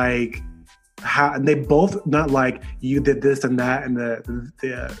 like, how, and they both not like you did this and that in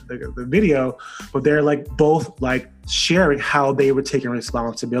the video, but they're like both like sharing how they were taking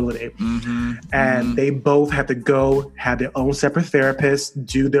responsibility, and they both had to go have their own separate therapists,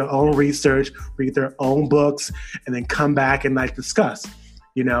 do their own research, read their own books, and then come back and like discuss,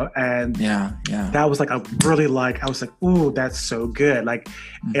 you know. And that was like I was like, ooh, that's so good. Like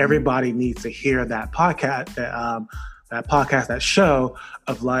everybody needs to hear that podcast, that show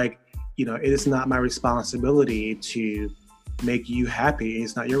of like, you know, it is not my responsibility to make you happy.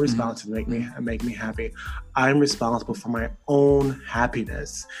 It's not your responsibility to make me happy. I'm responsible for my own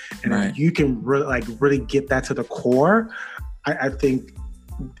happiness. And if you can really get that to the core, I think,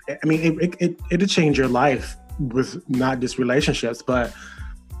 I mean, it'll change your life with not just relationships, but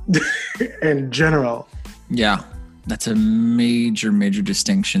in general. Yeah. That's a major, major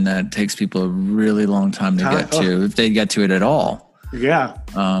distinction that takes people a really long time to get to, if they get to it at all. Yeah.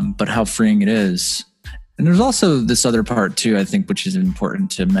 But how freeing it is. And there's also this other part too, I think, which is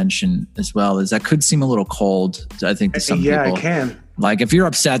important to mention as well, is that could seem a little cold, I think, to some people. Yeah, it can. Like if you're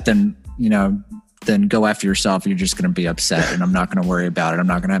upset, then, you know, then go after yourself. You're just going to be upset and I'm not going to worry about it. I'm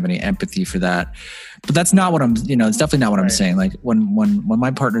not going to have any empathy for that. But that's not what it's definitely not what I'm saying. Like when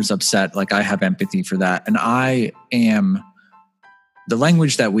my partner's upset, like I have empathy for that. And the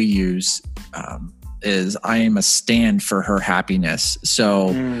language that we use, is I am a stand for her happiness. So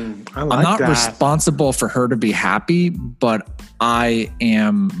I'm not responsible for her to be happy, but I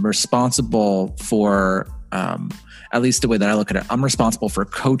am responsible for, at least the way that I look at it, I'm responsible for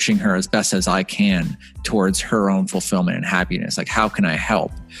coaching her as best as I can towards her own fulfillment and happiness. Like, how can I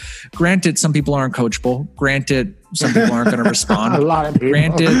help? Granted, some people aren't coachable. Granted, some people aren't going to respond. A lot of people.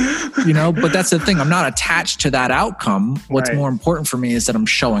 Granted, you know, but that's the thing. I'm not attached to that outcome. What's more important for me is that I'm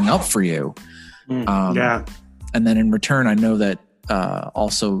showing up for you. And then in return, I know that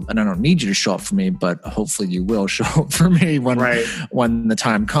also, and I don't need you to show up for me, but hopefully you will show up for me when the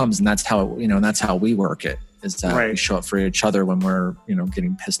time comes. And that's how, you know, that's how we work it, is that we show up for each other when we're, you know,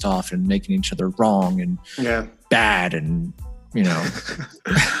 getting pissed off and making each other wrong and bad and, you know,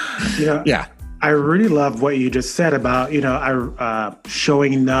 I really love what you just said about, you know,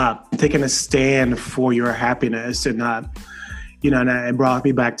 showing up, taking a stand for your happiness, and not, you know, and it brought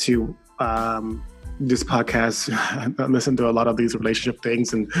me back to, this podcast. I listen to a lot of these relationship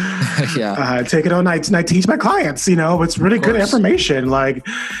things and take it on nights, and I teach my clients, you know, it's really good information. Like,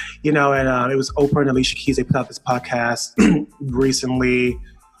 you know, and it was Oprah and Alicia Keys. They put out this podcast recently.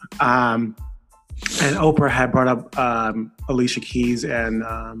 And Oprah had brought up Alicia Keys and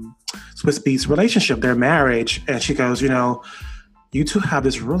Swizz Beatz relationship, their marriage. And she goes, you know, you two have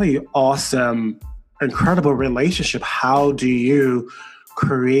this really awesome, incredible relationship. How do you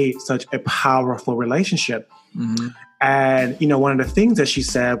create such a powerful relationship? And, you know, one of the things that she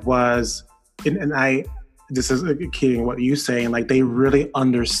said was, this is keying what you're saying, like they really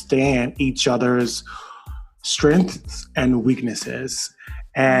understand each other's strengths and weaknesses.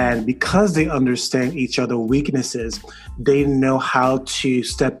 And because they understand each other's weaknesses, they know how to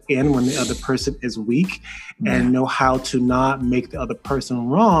step in when the other person is weak and know how to not make the other person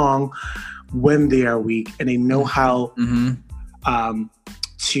wrong when they are weak. And they know how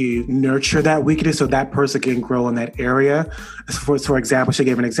to nurture that weakness so that person can grow in that area. For example, she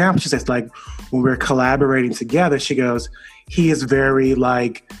gave an example. She says, like, when we're collaborating together, she goes, he is very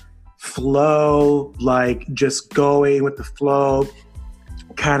like flow, like just going with the flow,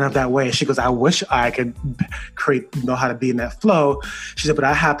 kind of that way. She goes, I wish I could know how to be in that flow. She said, but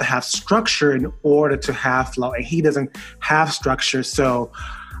I have to have structure in order to have flow. And he doesn't have structure. So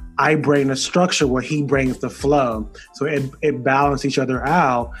I bring the structure where he brings the flow. So it balances each other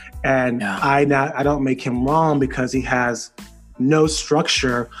out. And I don't make him wrong because he has no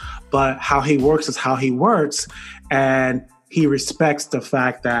structure, but how he works is how he works. And he respects the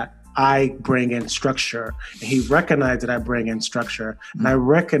fact that I bring in structure, and he recognized that I bring in structure, and I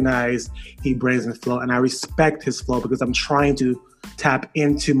recognize he brings in flow, and I respect his flow because I'm trying to tap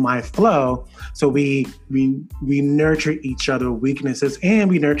into my flow. So we nurture each other's weaknesses, and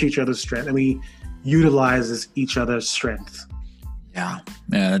we nurture each other's strength, and we utilize each other's strength. Yeah,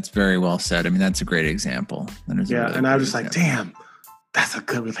 that's very well said. I mean, that's a great example. And I was just like, damn. That's a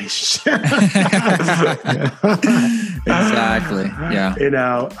good relationship. Exactly. Yeah.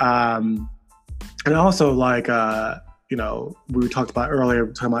 And also like, we talked about earlier,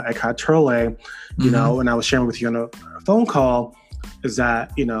 talking about Eckhart Tolle, and I was sharing with you on a phone call is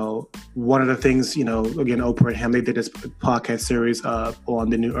that, one of the things, again, Oprah and him, they did this podcast series on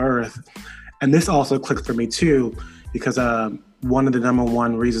the New Earth. And this also clicked for me too, because one of the number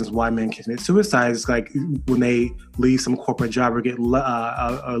one reasons why men commit suicide is like when they leave some corporate job or get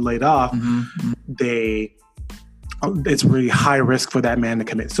laid off, it's really high risk for that man to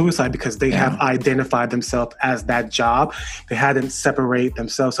commit suicide because they have identified themselves as that job. They hadn't separated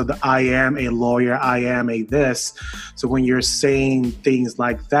themselves. So I am a lawyer, I am a this. So when you're saying things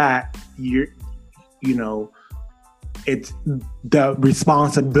like that, it's the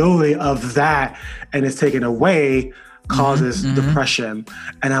responsibility of that and it's taken away causes depression.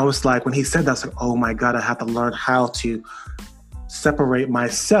 And I was like, when he said that, I was like, oh my God, I have to learn how to separate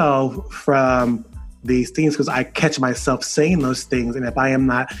myself from these things because I catch myself saying those things. And if I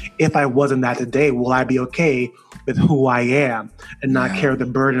wasn't that today, will I be okay with who I am and not carry the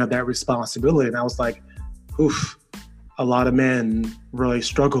burden of that responsibility? And I was like, oof, a lot of men really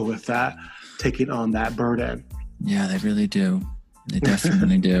struggle with that, taking on that burden. Yeah, they really do. They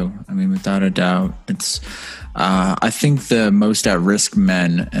definitely do. I mean, without a doubt, it's. I think the most at-risk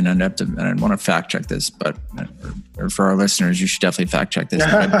men, and I want to fact check this, but for our listeners, you should definitely fact check this.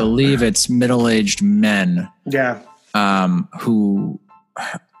 I believe it's middle-aged men. Yeah. Who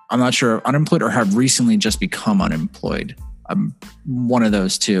I'm not sure are unemployed or have recently just become unemployed. One of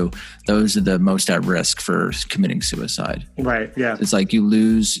those two. Those are the most at risk for committing suicide. Right. Yeah. It's like you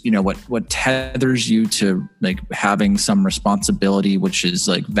lose, what tethers you to like having some responsibility, which is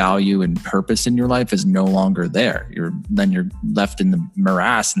like value and purpose in your life, is no longer there. You're left in the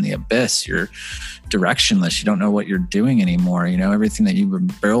morass and the abyss. You're directionless. You don't know what you're doing anymore. Everything that you were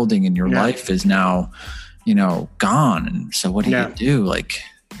building in your life is now, gone. And so what do you do? Like,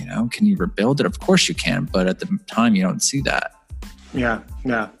 can you rebuild it? Of course you can, but at the time you don't see that. Yeah.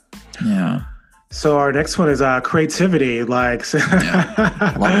 So our next one is creativity, like like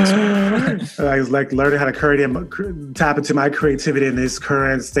learning how to tap into my creativity in this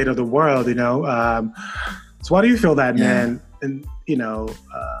current state of the world. So why do you feel that men and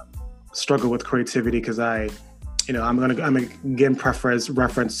struggle with creativity? Because I'm gonna again reference to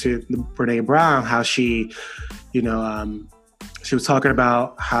Brene Brown, how she, she was talking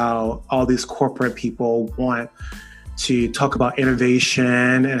about how all these corporate people want to talk about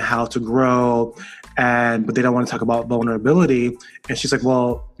innovation and how to grow, but they don't want to talk about vulnerability. And she's like,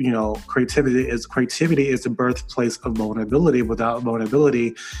 well, creativity is the birthplace of vulnerability. Without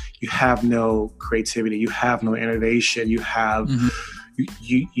vulnerability, you have no creativity, you have no innovation, you have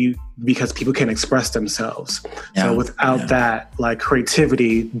you because people can't express themselves. So without that, like,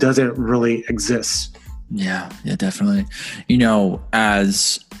 creativity doesn't really exist. Yeah, definitely.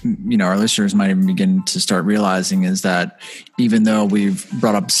 As our listeners might even begin to start realizing is that even though we've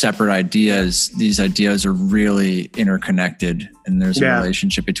brought up separate ideas, these ideas are really interconnected, and there's a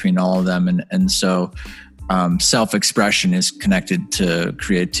relationship between all of them. And so self-expression is connected to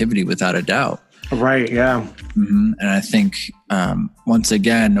creativity without a doubt. Right. Yeah. And I think once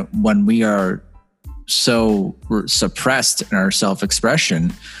again, when we are so suppressed in our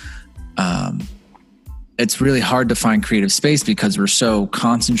self-expression, it's really hard to find creative space because we're so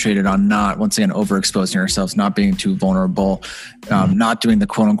concentrated on not, once again, overexposing ourselves, not being too vulnerable, not doing the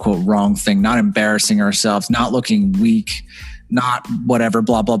quote unquote wrong thing, not embarrassing ourselves, not looking weak, not whatever,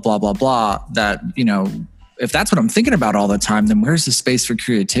 blah, blah, blah, blah, blah, that, you know, if that's what I'm thinking about all the time, then where's the space for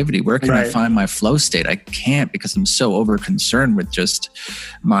creativity? Where can I find my flow state? I can't, because I'm so over concerned with just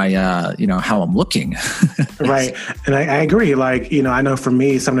my, you know, how I'm looking. Right. And I agree. Like, you know, I know for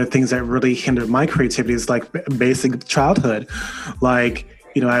me, some of the things that really hindered my creativity is like basic childhood. Like,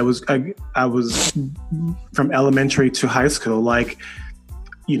 you know, I was from elementary to high school, like,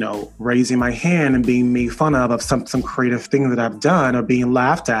 you know, raising my hand and being made fun of some creative thing that I've done or being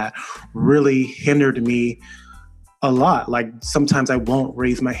laughed at really hindered me a lot. Like sometimes I won't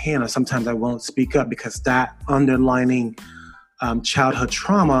raise my hand or sometimes I won't speak up because that underlining childhood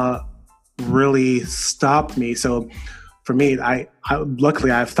trauma really stopped me. So for me, I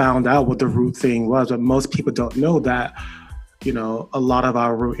luckily I found out what the root thing was, but most people don't know that, you know, a lot of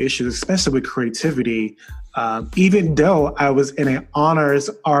our root issues, especially with creativity, even though I was in an honors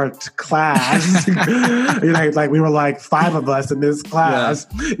art class, you know, like we were like 5 of us in this class,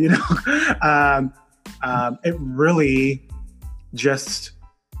 you know, it really just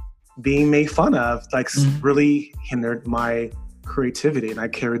being made fun of, like really hindered my creativity. And I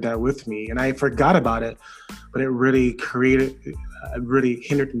carried that with me and I forgot about it, but it really really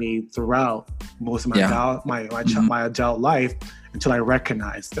hindered me throughout most of my adult life until I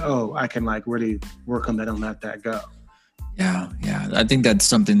recognized, oh, I can like really work on that and let that go. Yeah. I think that's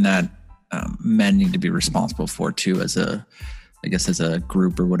something that men need to be responsible for too, as a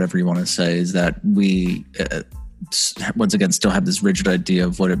group or whatever you want to say, is that we, once again, still have this rigid idea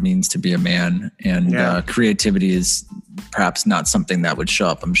of what it means to be a man. And creativity is perhaps not something that would show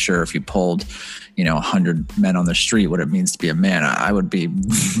up. I'm sure if you polled, you know, 100 men on the street what it means to be a man, I would be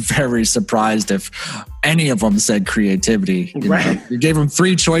very surprised if any of them said creativity. You know, you gave them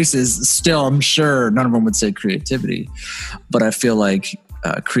 3 choices, still, I'm sure none of them would say creativity. But I feel like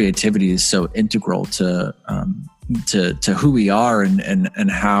creativity is so integral to who we are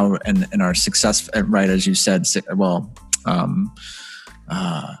and how and our success. Right, as you said, well,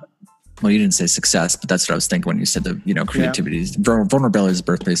 you didn't say success, but that's what I was thinking when you said that, you know, creativity is vulnerability is the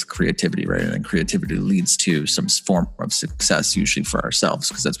birthplace of creativity, right? And creativity leads to some form of success, usually for ourselves,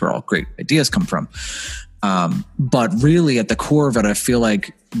 because that's where all great ideas come from. But really, at the core of it, I feel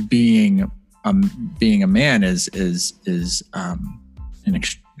like being a man is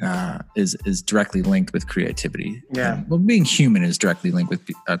directly linked with creativity. Yeah. Well, being human is directly linked with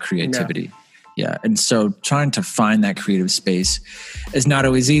creativity. Yeah. And so trying to find that creative space is not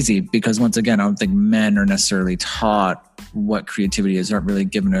always easy because, once again, I don't think men are necessarily taught what creativity is, aren't really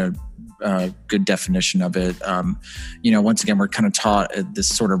given a good definition of it. You know, once again, we're kind of taught this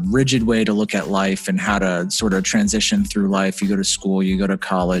sort of rigid way to look at life and how to sort of transition through life. You go to school, you go to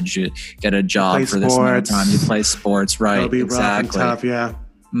college, you get a job for this amount of time, you play sports, right? It'll be exactly rough and tough,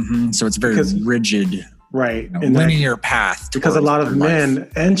 Mm-hmm. So it's very rigid. Right. You know, linear path. Because a lot of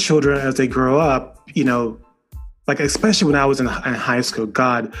men and children, as they grow up, you know, like especially when I was in high school,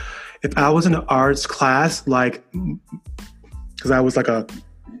 God, if I was in an arts class, like, because I was like a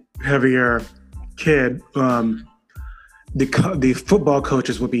heavier kid, the football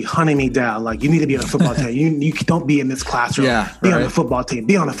coaches would be hunting me down. Like, you need to be on a football team. You don't be in this classroom. Be on the football team.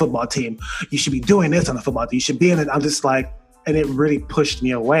 Be on a football team. You should be doing this on the football team. You should be in it. I'm just like, and it really pushed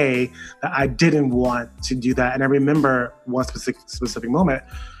me away that I didn't want to do that. And I remember one specific moment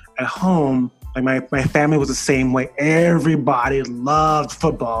at home, like my family was the same way. Everybody loved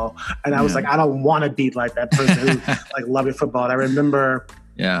football. And I was like, I don't want to be like that person who like loved football. And I remember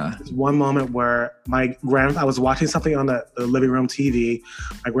one moment where I was watching something on the living room TV.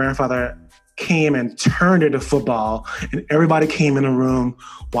 My grandfather came and turned it to football, and everybody came in the room,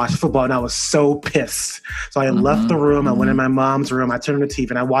 watched football, and I was so pissed. So I left the room, I went in my mom's room, I turned on the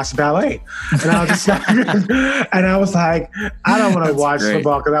TV, and I watched ballet. And I was just like, I don't want to watch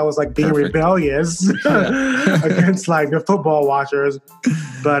football, because I was like being rebellious against like the football watchers.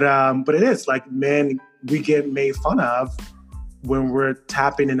 But it is like, men, we get made fun of when we're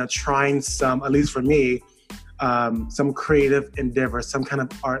tapping into trying some, at least for me, some creative endeavor, some kind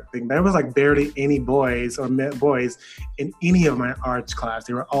of art thing. There was like barely any boys in any of my arts class.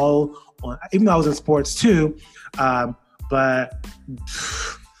 They were all on, even though I was in sports too, but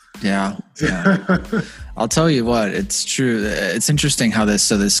yeah. I'll tell you what, it's true. It's interesting how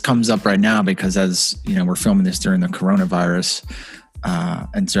this comes up right now, because as you know, we're filming this during the coronavirus,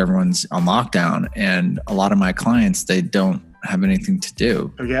 and so everyone's on lockdown, and a lot of my clients, they don't have anything to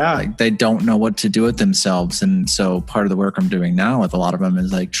do. Yeah. Like they don't know what to do with themselves. And so part of the work I'm doing now with a lot of them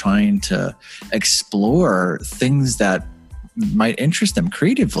is like trying to explore things that might interest them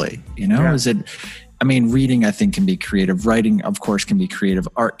creatively. Reading, I think, can be creative. Writing, of course, can be creative.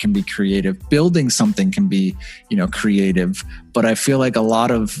 Art can be creative. Building something can be, creative. But I feel like a lot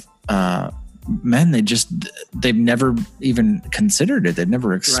of men, they've never even considered it. They've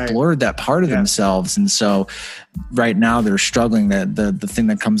never explored that part of themselves. And so right now they're struggling. The thing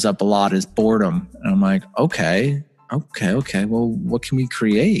that comes up a lot is boredom. And I'm like, okay. Well, what can we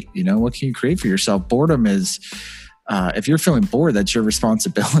create? What can you create for yourself? Boredom is... if you're feeling bored, that's your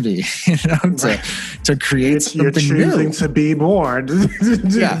responsibility, to create something you're choosing new. To be bored.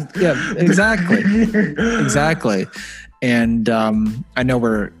 Yeah, exactly. And I know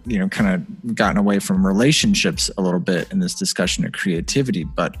we're kind of gotten away from relationships a little bit in this discussion of creativity,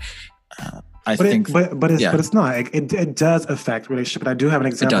 but it's not. It does affect relationship. And I do have an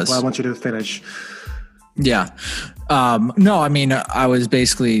example, but I want you to finish. Yeah. No, I was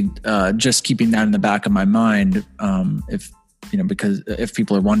basically just keeping that in the back of my mind. Because if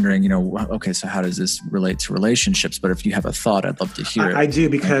people are wondering, okay, so how does this relate to relationships? But if you have a thought, I'd love to hear it. I do,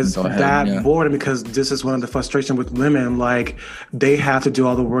 because boredom, because this is one of the frustrations with women. Like, they have to do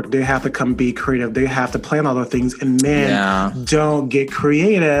all the work. They have to come be creative. They have to plan all the things. And men don't get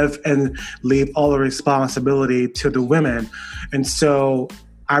creative and leave all the responsibility to the women. And so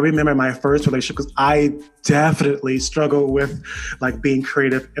I remember my first relationship, because I definitely struggled with like being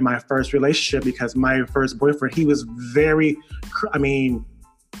creative in my first relationship, because my first boyfriend, he was very,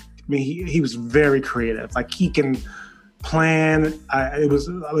 he was very creative. Like, he can plan. It was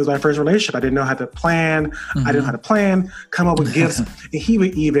my first relationship. I didn't know how to plan. Mm-hmm. I didn't know how to plan, come up with gifts. And he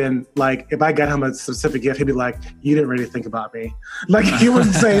would even, like, if I got him a specific gift, he'd be like, you didn't really think about me. Like, he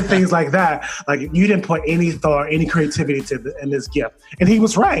would say things like that. Like, you didn't put any thought, any creativity in this gift. And he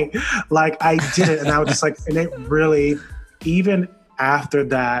was right. Like, I did it. And I was just like, and it really, even after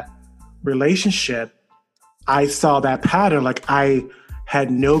that relationship, I saw that pattern. Like, I had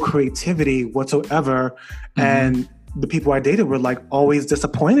no creativity whatsoever. Mm-hmm. And the people I dated were like always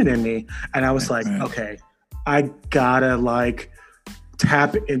disappointed in me. And I was okay, I gotta like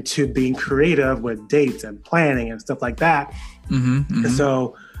tap into being creative with dates and planning and stuff like that. Mm-hmm, mm-hmm. And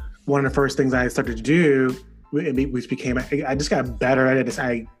so one of the first things I started to do, which became, I just got better at it.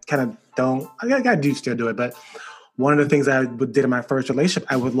 I do still do it. But one of the things I did in my first relationship,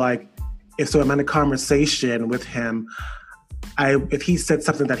 I would like, if I'm in a conversation with him, if he said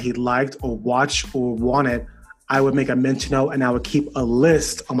something that he liked or watched or wanted, I would make a mention note and I would keep a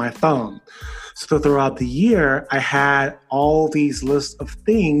list on my phone. So throughout the year, I had all these lists of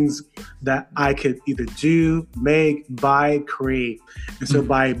things that I could either do, make, buy, create. And so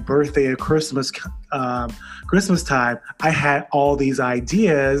by birthday or Christmas time, I had all these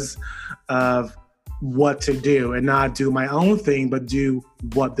ideas of what to do, and not do my own thing, but do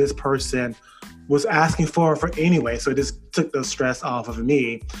what this person was asking for anyway. So it just took the stress off of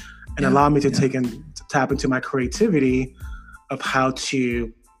me and allowed me to tap into my creativity of how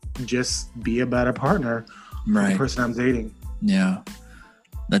to just be a better partner for the person I'm dating. Yeah.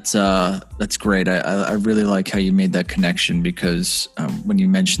 That's great. I really like how you made that connection, because when you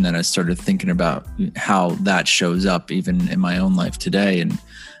mentioned that, I started thinking about how that shows up even in my own life today. And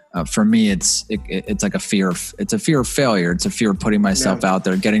for me, it's like a fear of failure. It's a fear of putting myself out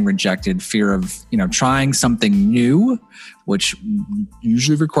there, getting rejected, fear of, trying something new, which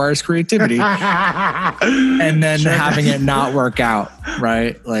usually requires creativity, and then having it not work out.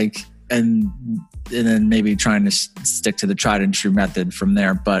 Right. Like, and then maybe trying to stick to the tried and true method from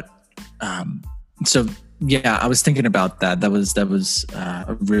there. But, I was thinking about that. That was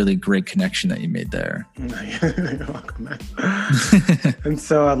a really great connection that you made there. You're welcome, man. And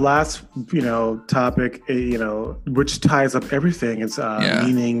so last, topic, which ties up everything, is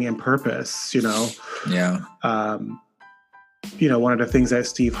meaning and purpose. Yeah. One of the things that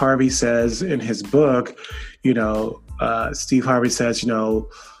Steve Harvey says in his book, Steve Harvey says,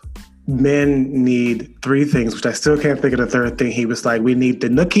 men need three things, which I still can't think of the third thing. He was like, we need the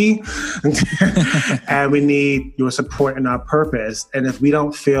nookie and we need your support and our purpose. And if men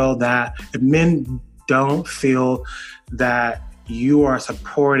don't feel that you are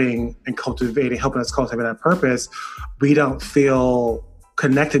supporting and helping us cultivate that purpose, we don't feel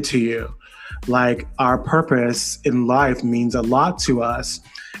connected to you. Like, our purpose in life means a lot to us.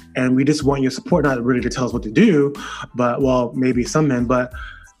 And we just want your support, not really to tell us what to do, but, well, maybe some men, but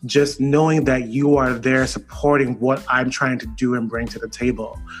just knowing that you are there supporting what I'm trying to do and bring to the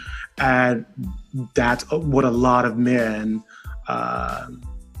table. And that's what a lot of men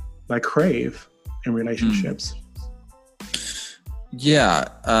crave in relationships.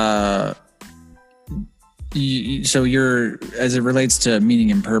 Yeah. So you're, as it relates to meaning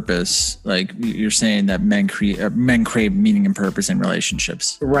and purpose, like you're saying that men crave meaning and purpose in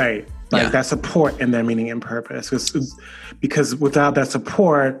relationships. Right. Like that support in their meaning and purpose. Because without that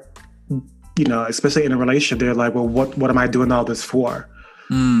support, you know, especially in a relationship, they're like, well, what am I doing all this for?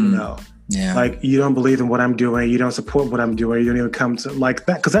 You know? Yeah. Like, you don't believe in what I'm doing. You don't support what I'm doing. You don't even come to like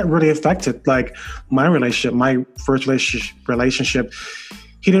that. Cause that really affected like my relationship, my first relationship.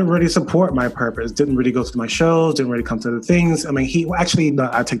 He didn't really support my purpose. Didn't really go to my shows. Didn't really come to the things. I mean, I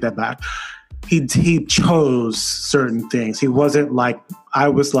take that back. He chose certain things. He wasn't like, I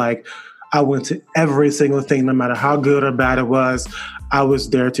was like, I went to every single thing, no matter how good or bad it was. I was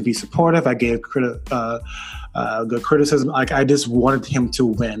there to be supportive. I gave good criticism. Like, I just wanted him to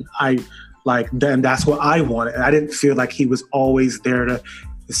win. Then that's what I wanted. And I didn't feel like he was always there to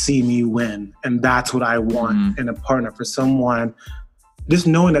see me win. And that's what I want in a partner, for someone, just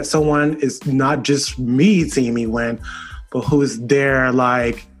knowing that someone is not just me seeing me win, but who's there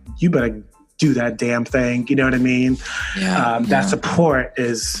like, you better do that damn thing. You know what I mean? Yeah. That support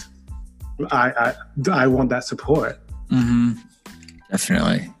is, I want that support. Mm-hmm.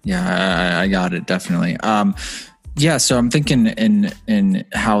 Definitely. Yeah, I got it. Definitely. Yeah. So I'm thinking in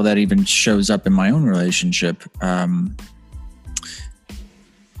how that even shows up in my own relationship, and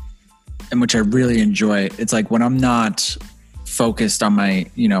which I really enjoy. It's like when I'm not focused on my,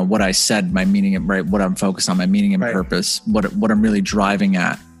 you know, what I said, my meaning, right? What I'm focused on, my meaning and purpose, what I'm really driving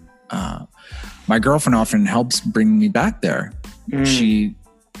at. My girlfriend often helps bring me back there. She,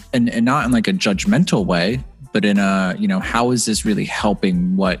 and not in like a judgmental way, but in a, you know, how is this really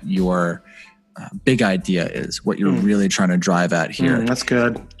helping what your big idea is, what you're really trying to drive at here? That's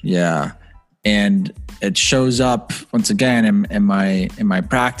good. Yeah. And it shows up once again in my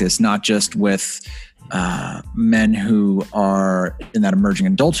practice, not just with men who are in that emerging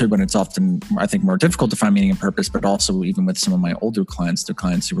adulthood, when it's often, I think, more difficult to find meaning and purpose, but also even with some of my older clients, the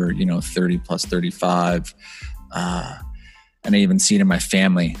clients who are, you know, 30 plus 35. And I even see it in my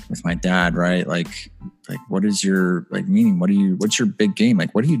family with my dad, right? Like what is your like meaning? What's your big game?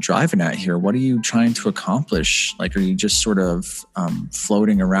 Like, what are you driving at here? What are you trying to accomplish? Like, are you just sort of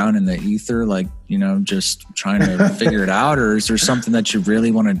floating around in the ether, like, you know, just trying to figure it out? Or is there something that you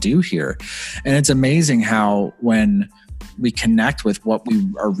really want to do here? And it's amazing how when we connect with what we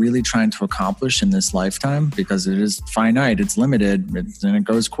are really trying to accomplish in this lifetime, because it is finite, it's limited, and it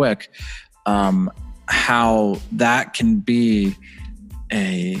goes quick, how that can be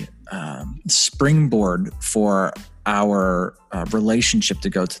a springboard for our relationship to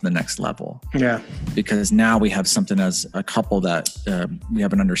go to the next level. Yeah. Because now we have something as a couple that we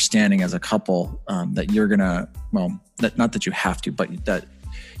have an understanding as a couple that you're gonna, well, not that you have to, but that,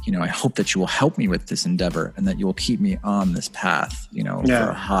 you know, I hope that you will help me with this endeavor and that you will keep me on this path, you know, for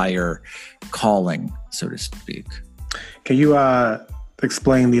a higher calling, so to speak. Can you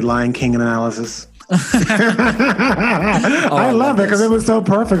explain the Lion King analysis? I love it because it was so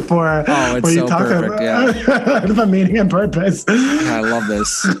perfect for it's so perfect, the meaning and purpose. I love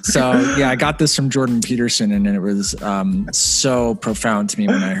this. So yeah, I got this from Jordan Peterson, and it was so profound to me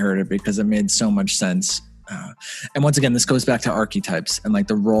when I heard it because it made so much sense. And once again, this goes back to archetypes and like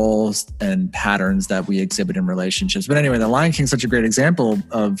the roles and patterns that we exhibit in relationships. But anyway, the Lion King is such a great example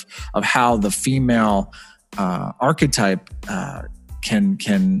of how the female archetype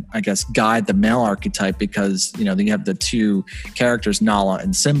can I guess guide the male archetype, because you know you have the two characters, Nala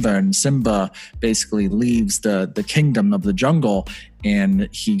and Simba basically leaves the kingdom of the jungle, and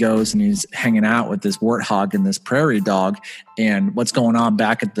he goes and he's hanging out with this warthog and this prairie dog, and what's going on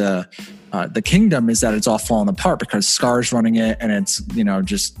back at the kingdom is that it's all falling apart because Scar's running it, and it's, you know,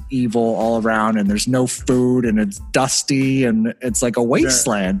 just evil all around, and there's no food, and it's dusty, and it's like a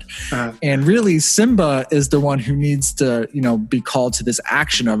wasteland. And really, Simba is the one who needs to, you know, be called to this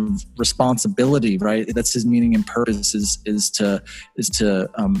action of responsibility, right? That's his meaning and purpose is to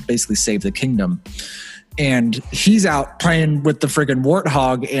basically save the kingdom. And he's out playing with the friggin'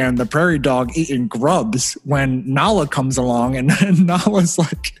 warthog and the prairie dog eating grubs when Nala comes along, and Nala's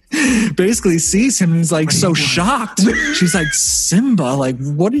like, basically sees him and is like so shocked. She's like, Simba, like,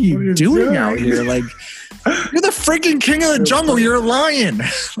 what are you doing out here? Like, you're the freaking king of the jungle. You're a lion.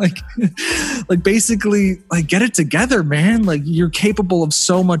 like basically, like, get it together, man. Like, you're capable of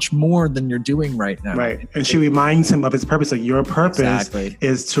so much more than you're doing right now. Right. And she reminds him of his purpose. Like, your purpose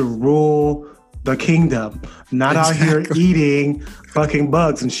is to rule the kingdom, not out here eating fucking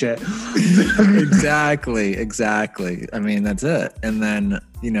bugs and shit. Exactly. I mean, that's it. And then,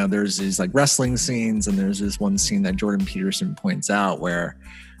 you know, there's these like wrestling scenes, and there's this one scene that Jordan Peterson points out where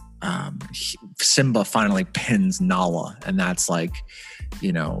Simba finally pins Nala, and that's like,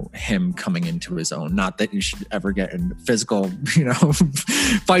 you know, him coming into his own. Not that you should ever get in physical, you know,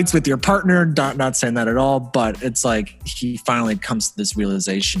 fights with your partner, not saying that at all, but it's like he finally comes to this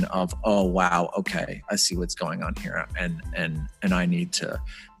realization of, oh wow, okay, I see what's going on here, and I need to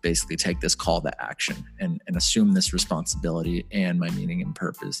basically take this call to action and assume this responsibility and my meaning and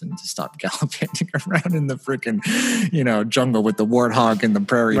purpose, and to stop gallivanting around in the freaking, you know, jungle with the warthog and the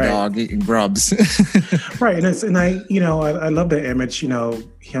prairie dog eating grubs. Right. And I love the image, you know,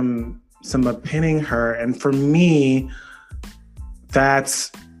 Simba pinning her. And for me,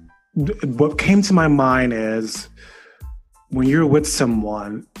 that's what came to my mind is when you're with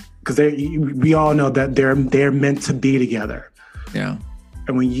someone, because we all know that they're meant to be together. Yeah.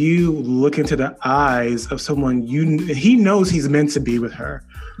 And when you look into the eyes of someone, he knows he's meant to be with her.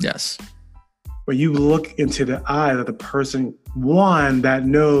 Yes. When you look into the eyes of the person, one that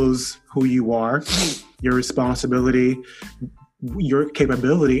knows who you are, your responsibility, your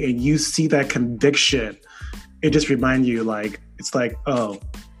capability, and you see that conviction, it just reminds you, like, it's like, oh,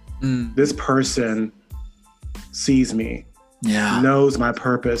 this person sees me, knows my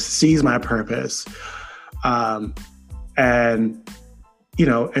purpose, sees my purpose. And you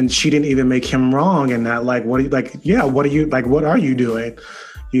know, and she didn't even make him wrong in that, like, what are you doing?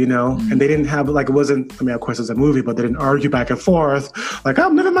 You know, and they didn't have, like, it wasn't, I mean, of course it's a movie, but they didn't argue back and forth. Like,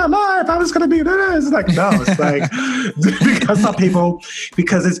 I'm living my life, I was going to be this. It's like, no, it's like, because some people,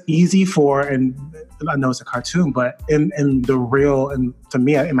 because it's easy for, and I know it's a cartoon, but in the real, and to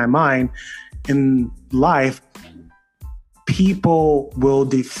me, in my mind, in life, people will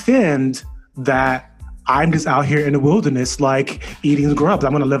defend that I'm just out here in the wilderness, like, eating grubs.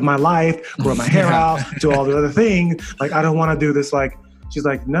 I'm going to live my life, grow my hair out, do all the other things. Like, I don't want to do this. Like, she's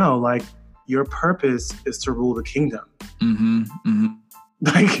like, no, like, your purpose is to rule the kingdom. Mm-hmm, mm-hmm.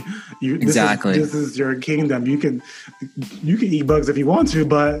 Like, exactly. This is your kingdom. You can eat bugs if you want to,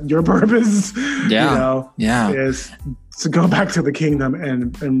 but your purpose, is to go back to the kingdom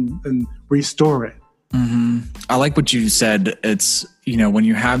and restore it. Mm-hmm. I like what you said. It's, you know, when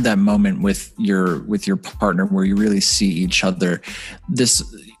you have that moment with your partner where you really see each other, this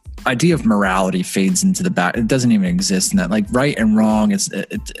idea of morality fades into the back. It doesn't even exist in that, like, right and wrong.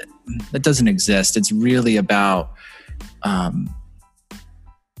 It doesn't exist. It's really about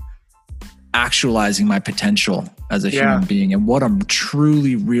actualizing my potential as a human being and what I'm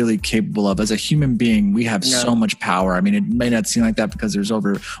truly, really capable of. As a human being, we have so much power. I mean, it may not seem like that because there's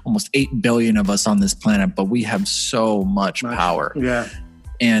over almost 8 billion of us on this planet, but we have so much power. Yeah.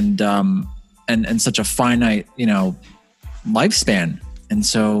 And such a finite, you know, lifespan. And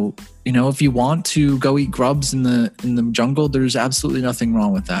so, you know, if you want to go eat grubs in the jungle, there's absolutely nothing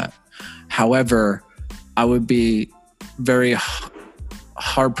wrong with that. However, I would be very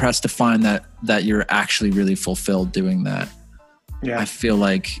hard pressed to find that you're actually really fulfilled doing that. Yeah. I feel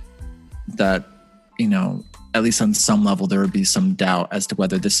like that, you know, at least on some level, there would be some doubt as to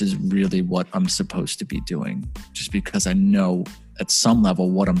whether this is really what I'm supposed to be doing, just because I know at some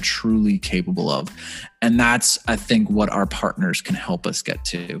level what I'm truly capable of. And that's, I think, what our partners can help us get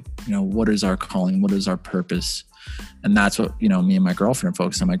to. You know, what is our calling? What is our purpose? And that's what, you know, me and my girlfriend are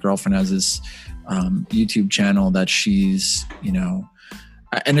focused on. My girlfriend has this YouTube channel that she's, you know,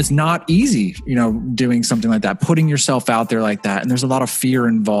 and it's not easy, you know, doing something like that, putting yourself out there like that. And there's a lot of fear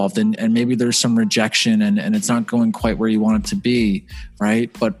involved, and maybe there's some rejection, and it's not going quite where you want it to be.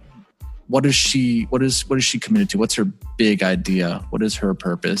 Right. But what is she committed to? What's her big idea? What is her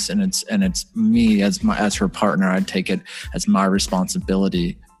purpose? And it's me as her partner. I take it as my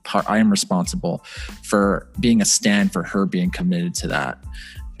responsibility. I am responsible for being a stand for her being committed to that.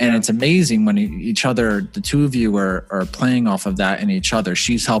 And it's amazing when the two of you are playing off of that in each other.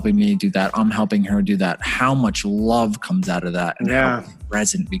 She's helping me do that. I'm helping her do that. How much love comes out of that, and how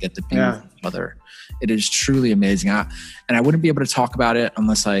present we get to be with each other. It is truly amazing. And I wouldn't be able to talk about it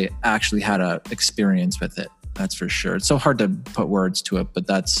unless I actually had an experience with it. That's for sure. It's so hard to put words to it, but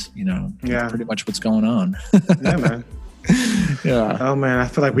that's, you know, that's pretty much what's going on. Yeah, man. Yeah. Oh man, I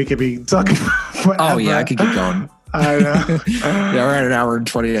feel like we could be talking forever. Oh yeah, I could keep going. I know. Yeah, we're at an hour and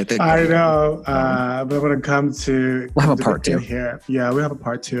 20, I think. I know. But I'm going to come to... We'll have a part 2. Here. Yeah, we'll have a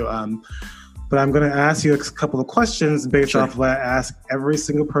part 2. But I'm going to ask you a couple of questions based off of what I ask every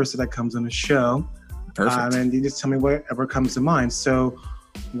single person that comes on the show. Perfect. And you just tell me whatever comes to mind. So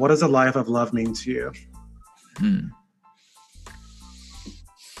what does a life of love mean to you? I'd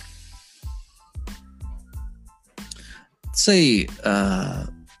say a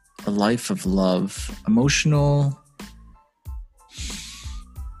life of love, emotional,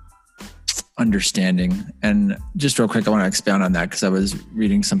 understanding. And just real quick, I want to expound on that because I was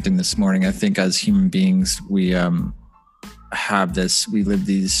reading something this morning. I think as human beings, we live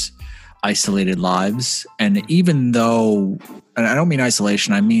these isolated lives. And even though, and I don't mean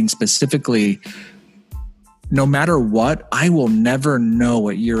isolation, I mean specifically, no matter what, I will never know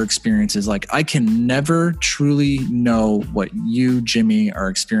what your experience is like. I can never truly know what you, Jimmy, are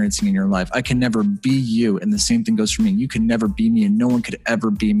experiencing in your life. I can never be you. And the same thing goes for me. You can never be me, and no one could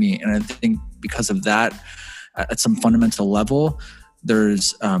ever be me. And I think because of that, at some fundamental level,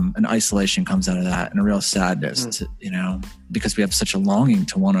 there's an isolation comes out of that, and a real sadness, to, because we have such a longing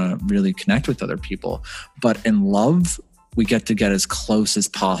to want to really connect with other people. But in love, we get as close as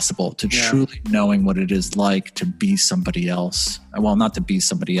possible to truly knowing what it is like to be somebody else. Well, not to be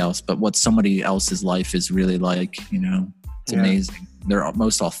somebody else, but what somebody else's life is really like, it's amazing. Their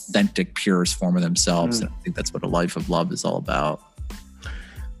most authentic, purest form of themselves. And I think that's what a life of love is all about.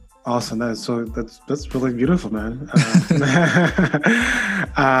 Awesome. That's really beautiful, man.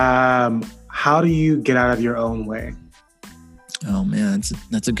 How do you get out of your own way? Oh man,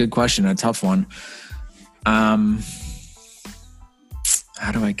 that's a good question. A tough one.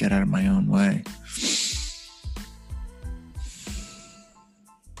 How do I get out of my own way?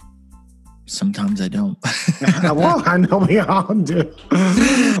 Sometimes I don't. Well, I know we all do.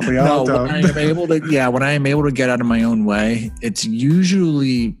 We all don't. When I am able to get out of my own way, it's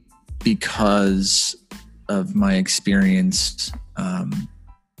usually because of my experience,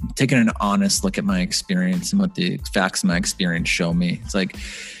 taking an honest look at my experience and what the facts of my experience show me. It's like,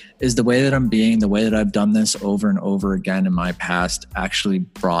 is the way that I'm being, the way that I've done this over and over again in my past actually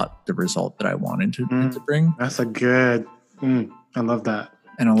brought the result that I wanted to bring? That's a good, I love that.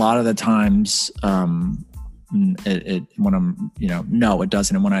 And a lot of the times, when I'm, no, it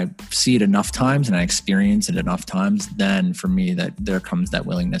doesn't. And when I see it enough times and I experience it enough times, then for me that there comes that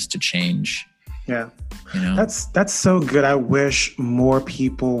willingness to change. Yeah. That's so good. I wish more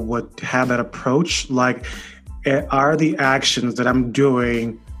people would have that approach. Like, are the actions that I'm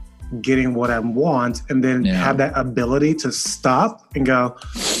doing getting what I want, and then have that ability to stop and go,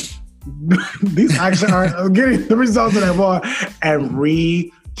 these actions aren't getting the results that I want, and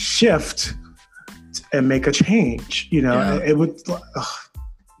re-shift and make a change. It would.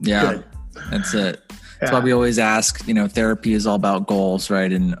 Good. That's it. That's why we always ask, therapy is all about goals, right?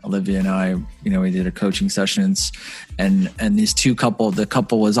 And Olivia and I, we did a coaching sessions, and the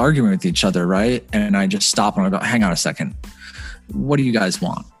couple was arguing with each other, right? And I just stopped and I go, hang on a second. What do you guys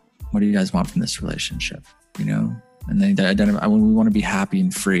want? What do you guys want from this relationship? And they identify, we want to be happy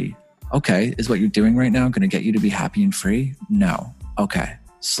and free. Okay. Is what you're doing right now going to get you to be happy and free? No. Okay.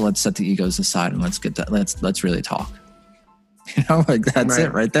 So let's set the egos aside and let's get that. Let's really talk. That's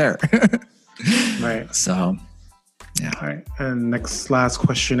it right there. Right. So, yeah. All right. And last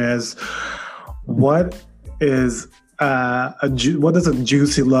question is, what does a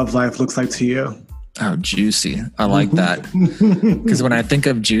juicy love life looks like to you? Oh, juicy. I like that. Because when I think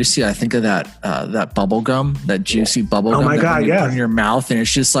of juicy, I think of that bubble gum, that juicy bubble gum. Oh my God, you put in your mouth, and it's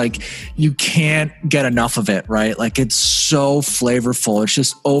just like, you can't get enough of it, right? Like, it's so flavorful. It's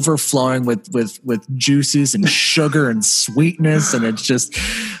just overflowing with juices and sugar and sweetness. And it's just,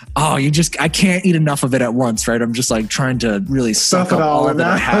 I can't eat enough of it at once, right? I'm just like trying to really suck up all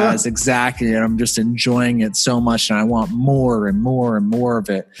that it has. Exactly. And I'm just enjoying it so much, and I want more and more and more of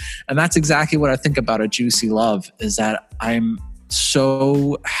it. And that's exactly what I think about a juicy love, is that I'm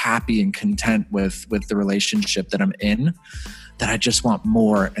so happy and content with the relationship that I'm in, that I just want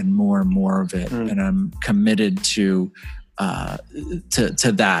more and more and more of it. And I'm committed to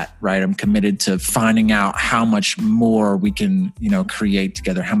that, right? I'm committed to finding out how much more we can, create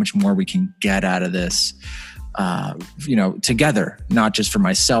together, how much more we can get out of this, together, not just for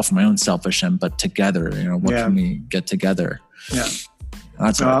myself, my own selfish end, but together, what can we get together? Yeah.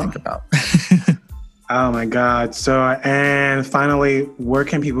 That's what I think about. Oh my God. So, and finally, where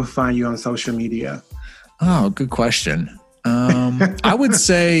can people find you on social media? Oh, good question. I would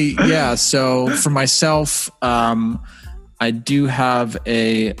say, so for myself, I do have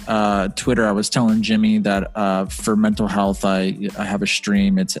a Twitter. I was telling Jimmy that for mental health, I have a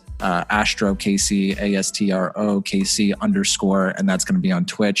stream. It's AstroKC, ASTROKC_, and that's going to be on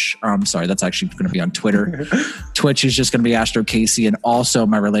Twitch. I'm sorry, that's actually going to be on Twitter. Twitch is just going to be AstroKC, and also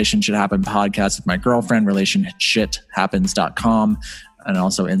my Relationship Happen podcast with my girlfriend, relationshiphappens.com. and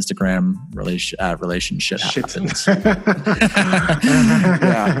also Instagram relationship happens.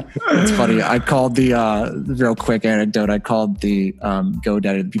 Yeah, it's funny. I called the real quick anecdote. I called the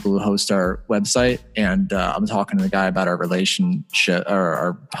GoDaddy, the people who host our website, and I'm talking to the guy about our relationship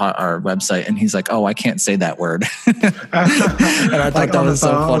or our website, and he's like, "Oh, I can't say that word." And I thought like that was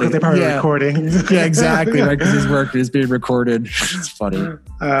so funny. They're probably recording. Yeah, exactly. Right, because his work is being recorded. It's funny.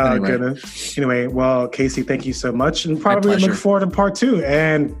 Oh, goodness. Anyway, well, Casey, thank you so much, and probably look forward to part 2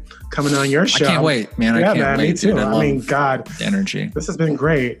 and coming on your show. I can't wait, man. I can't wait. Me too. Dude, I mean, God, the energy. This has been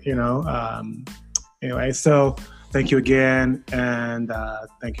great. Anyway, so thank you again, and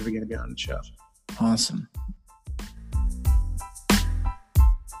thank you for getting to be on the show. Awesome.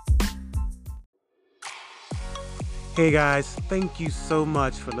 Hey guys, thank you so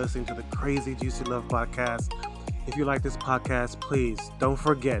much for listening to the Crazy Juicy Love podcast. If you like this podcast, please don't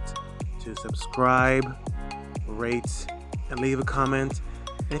forget to subscribe, rate, and leave a comment.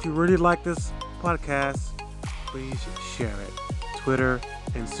 And if you really like this podcast, please share it. Twitter,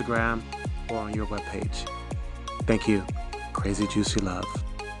 Instagram, or on your webpage. Thank you. Crazy Juicy Love.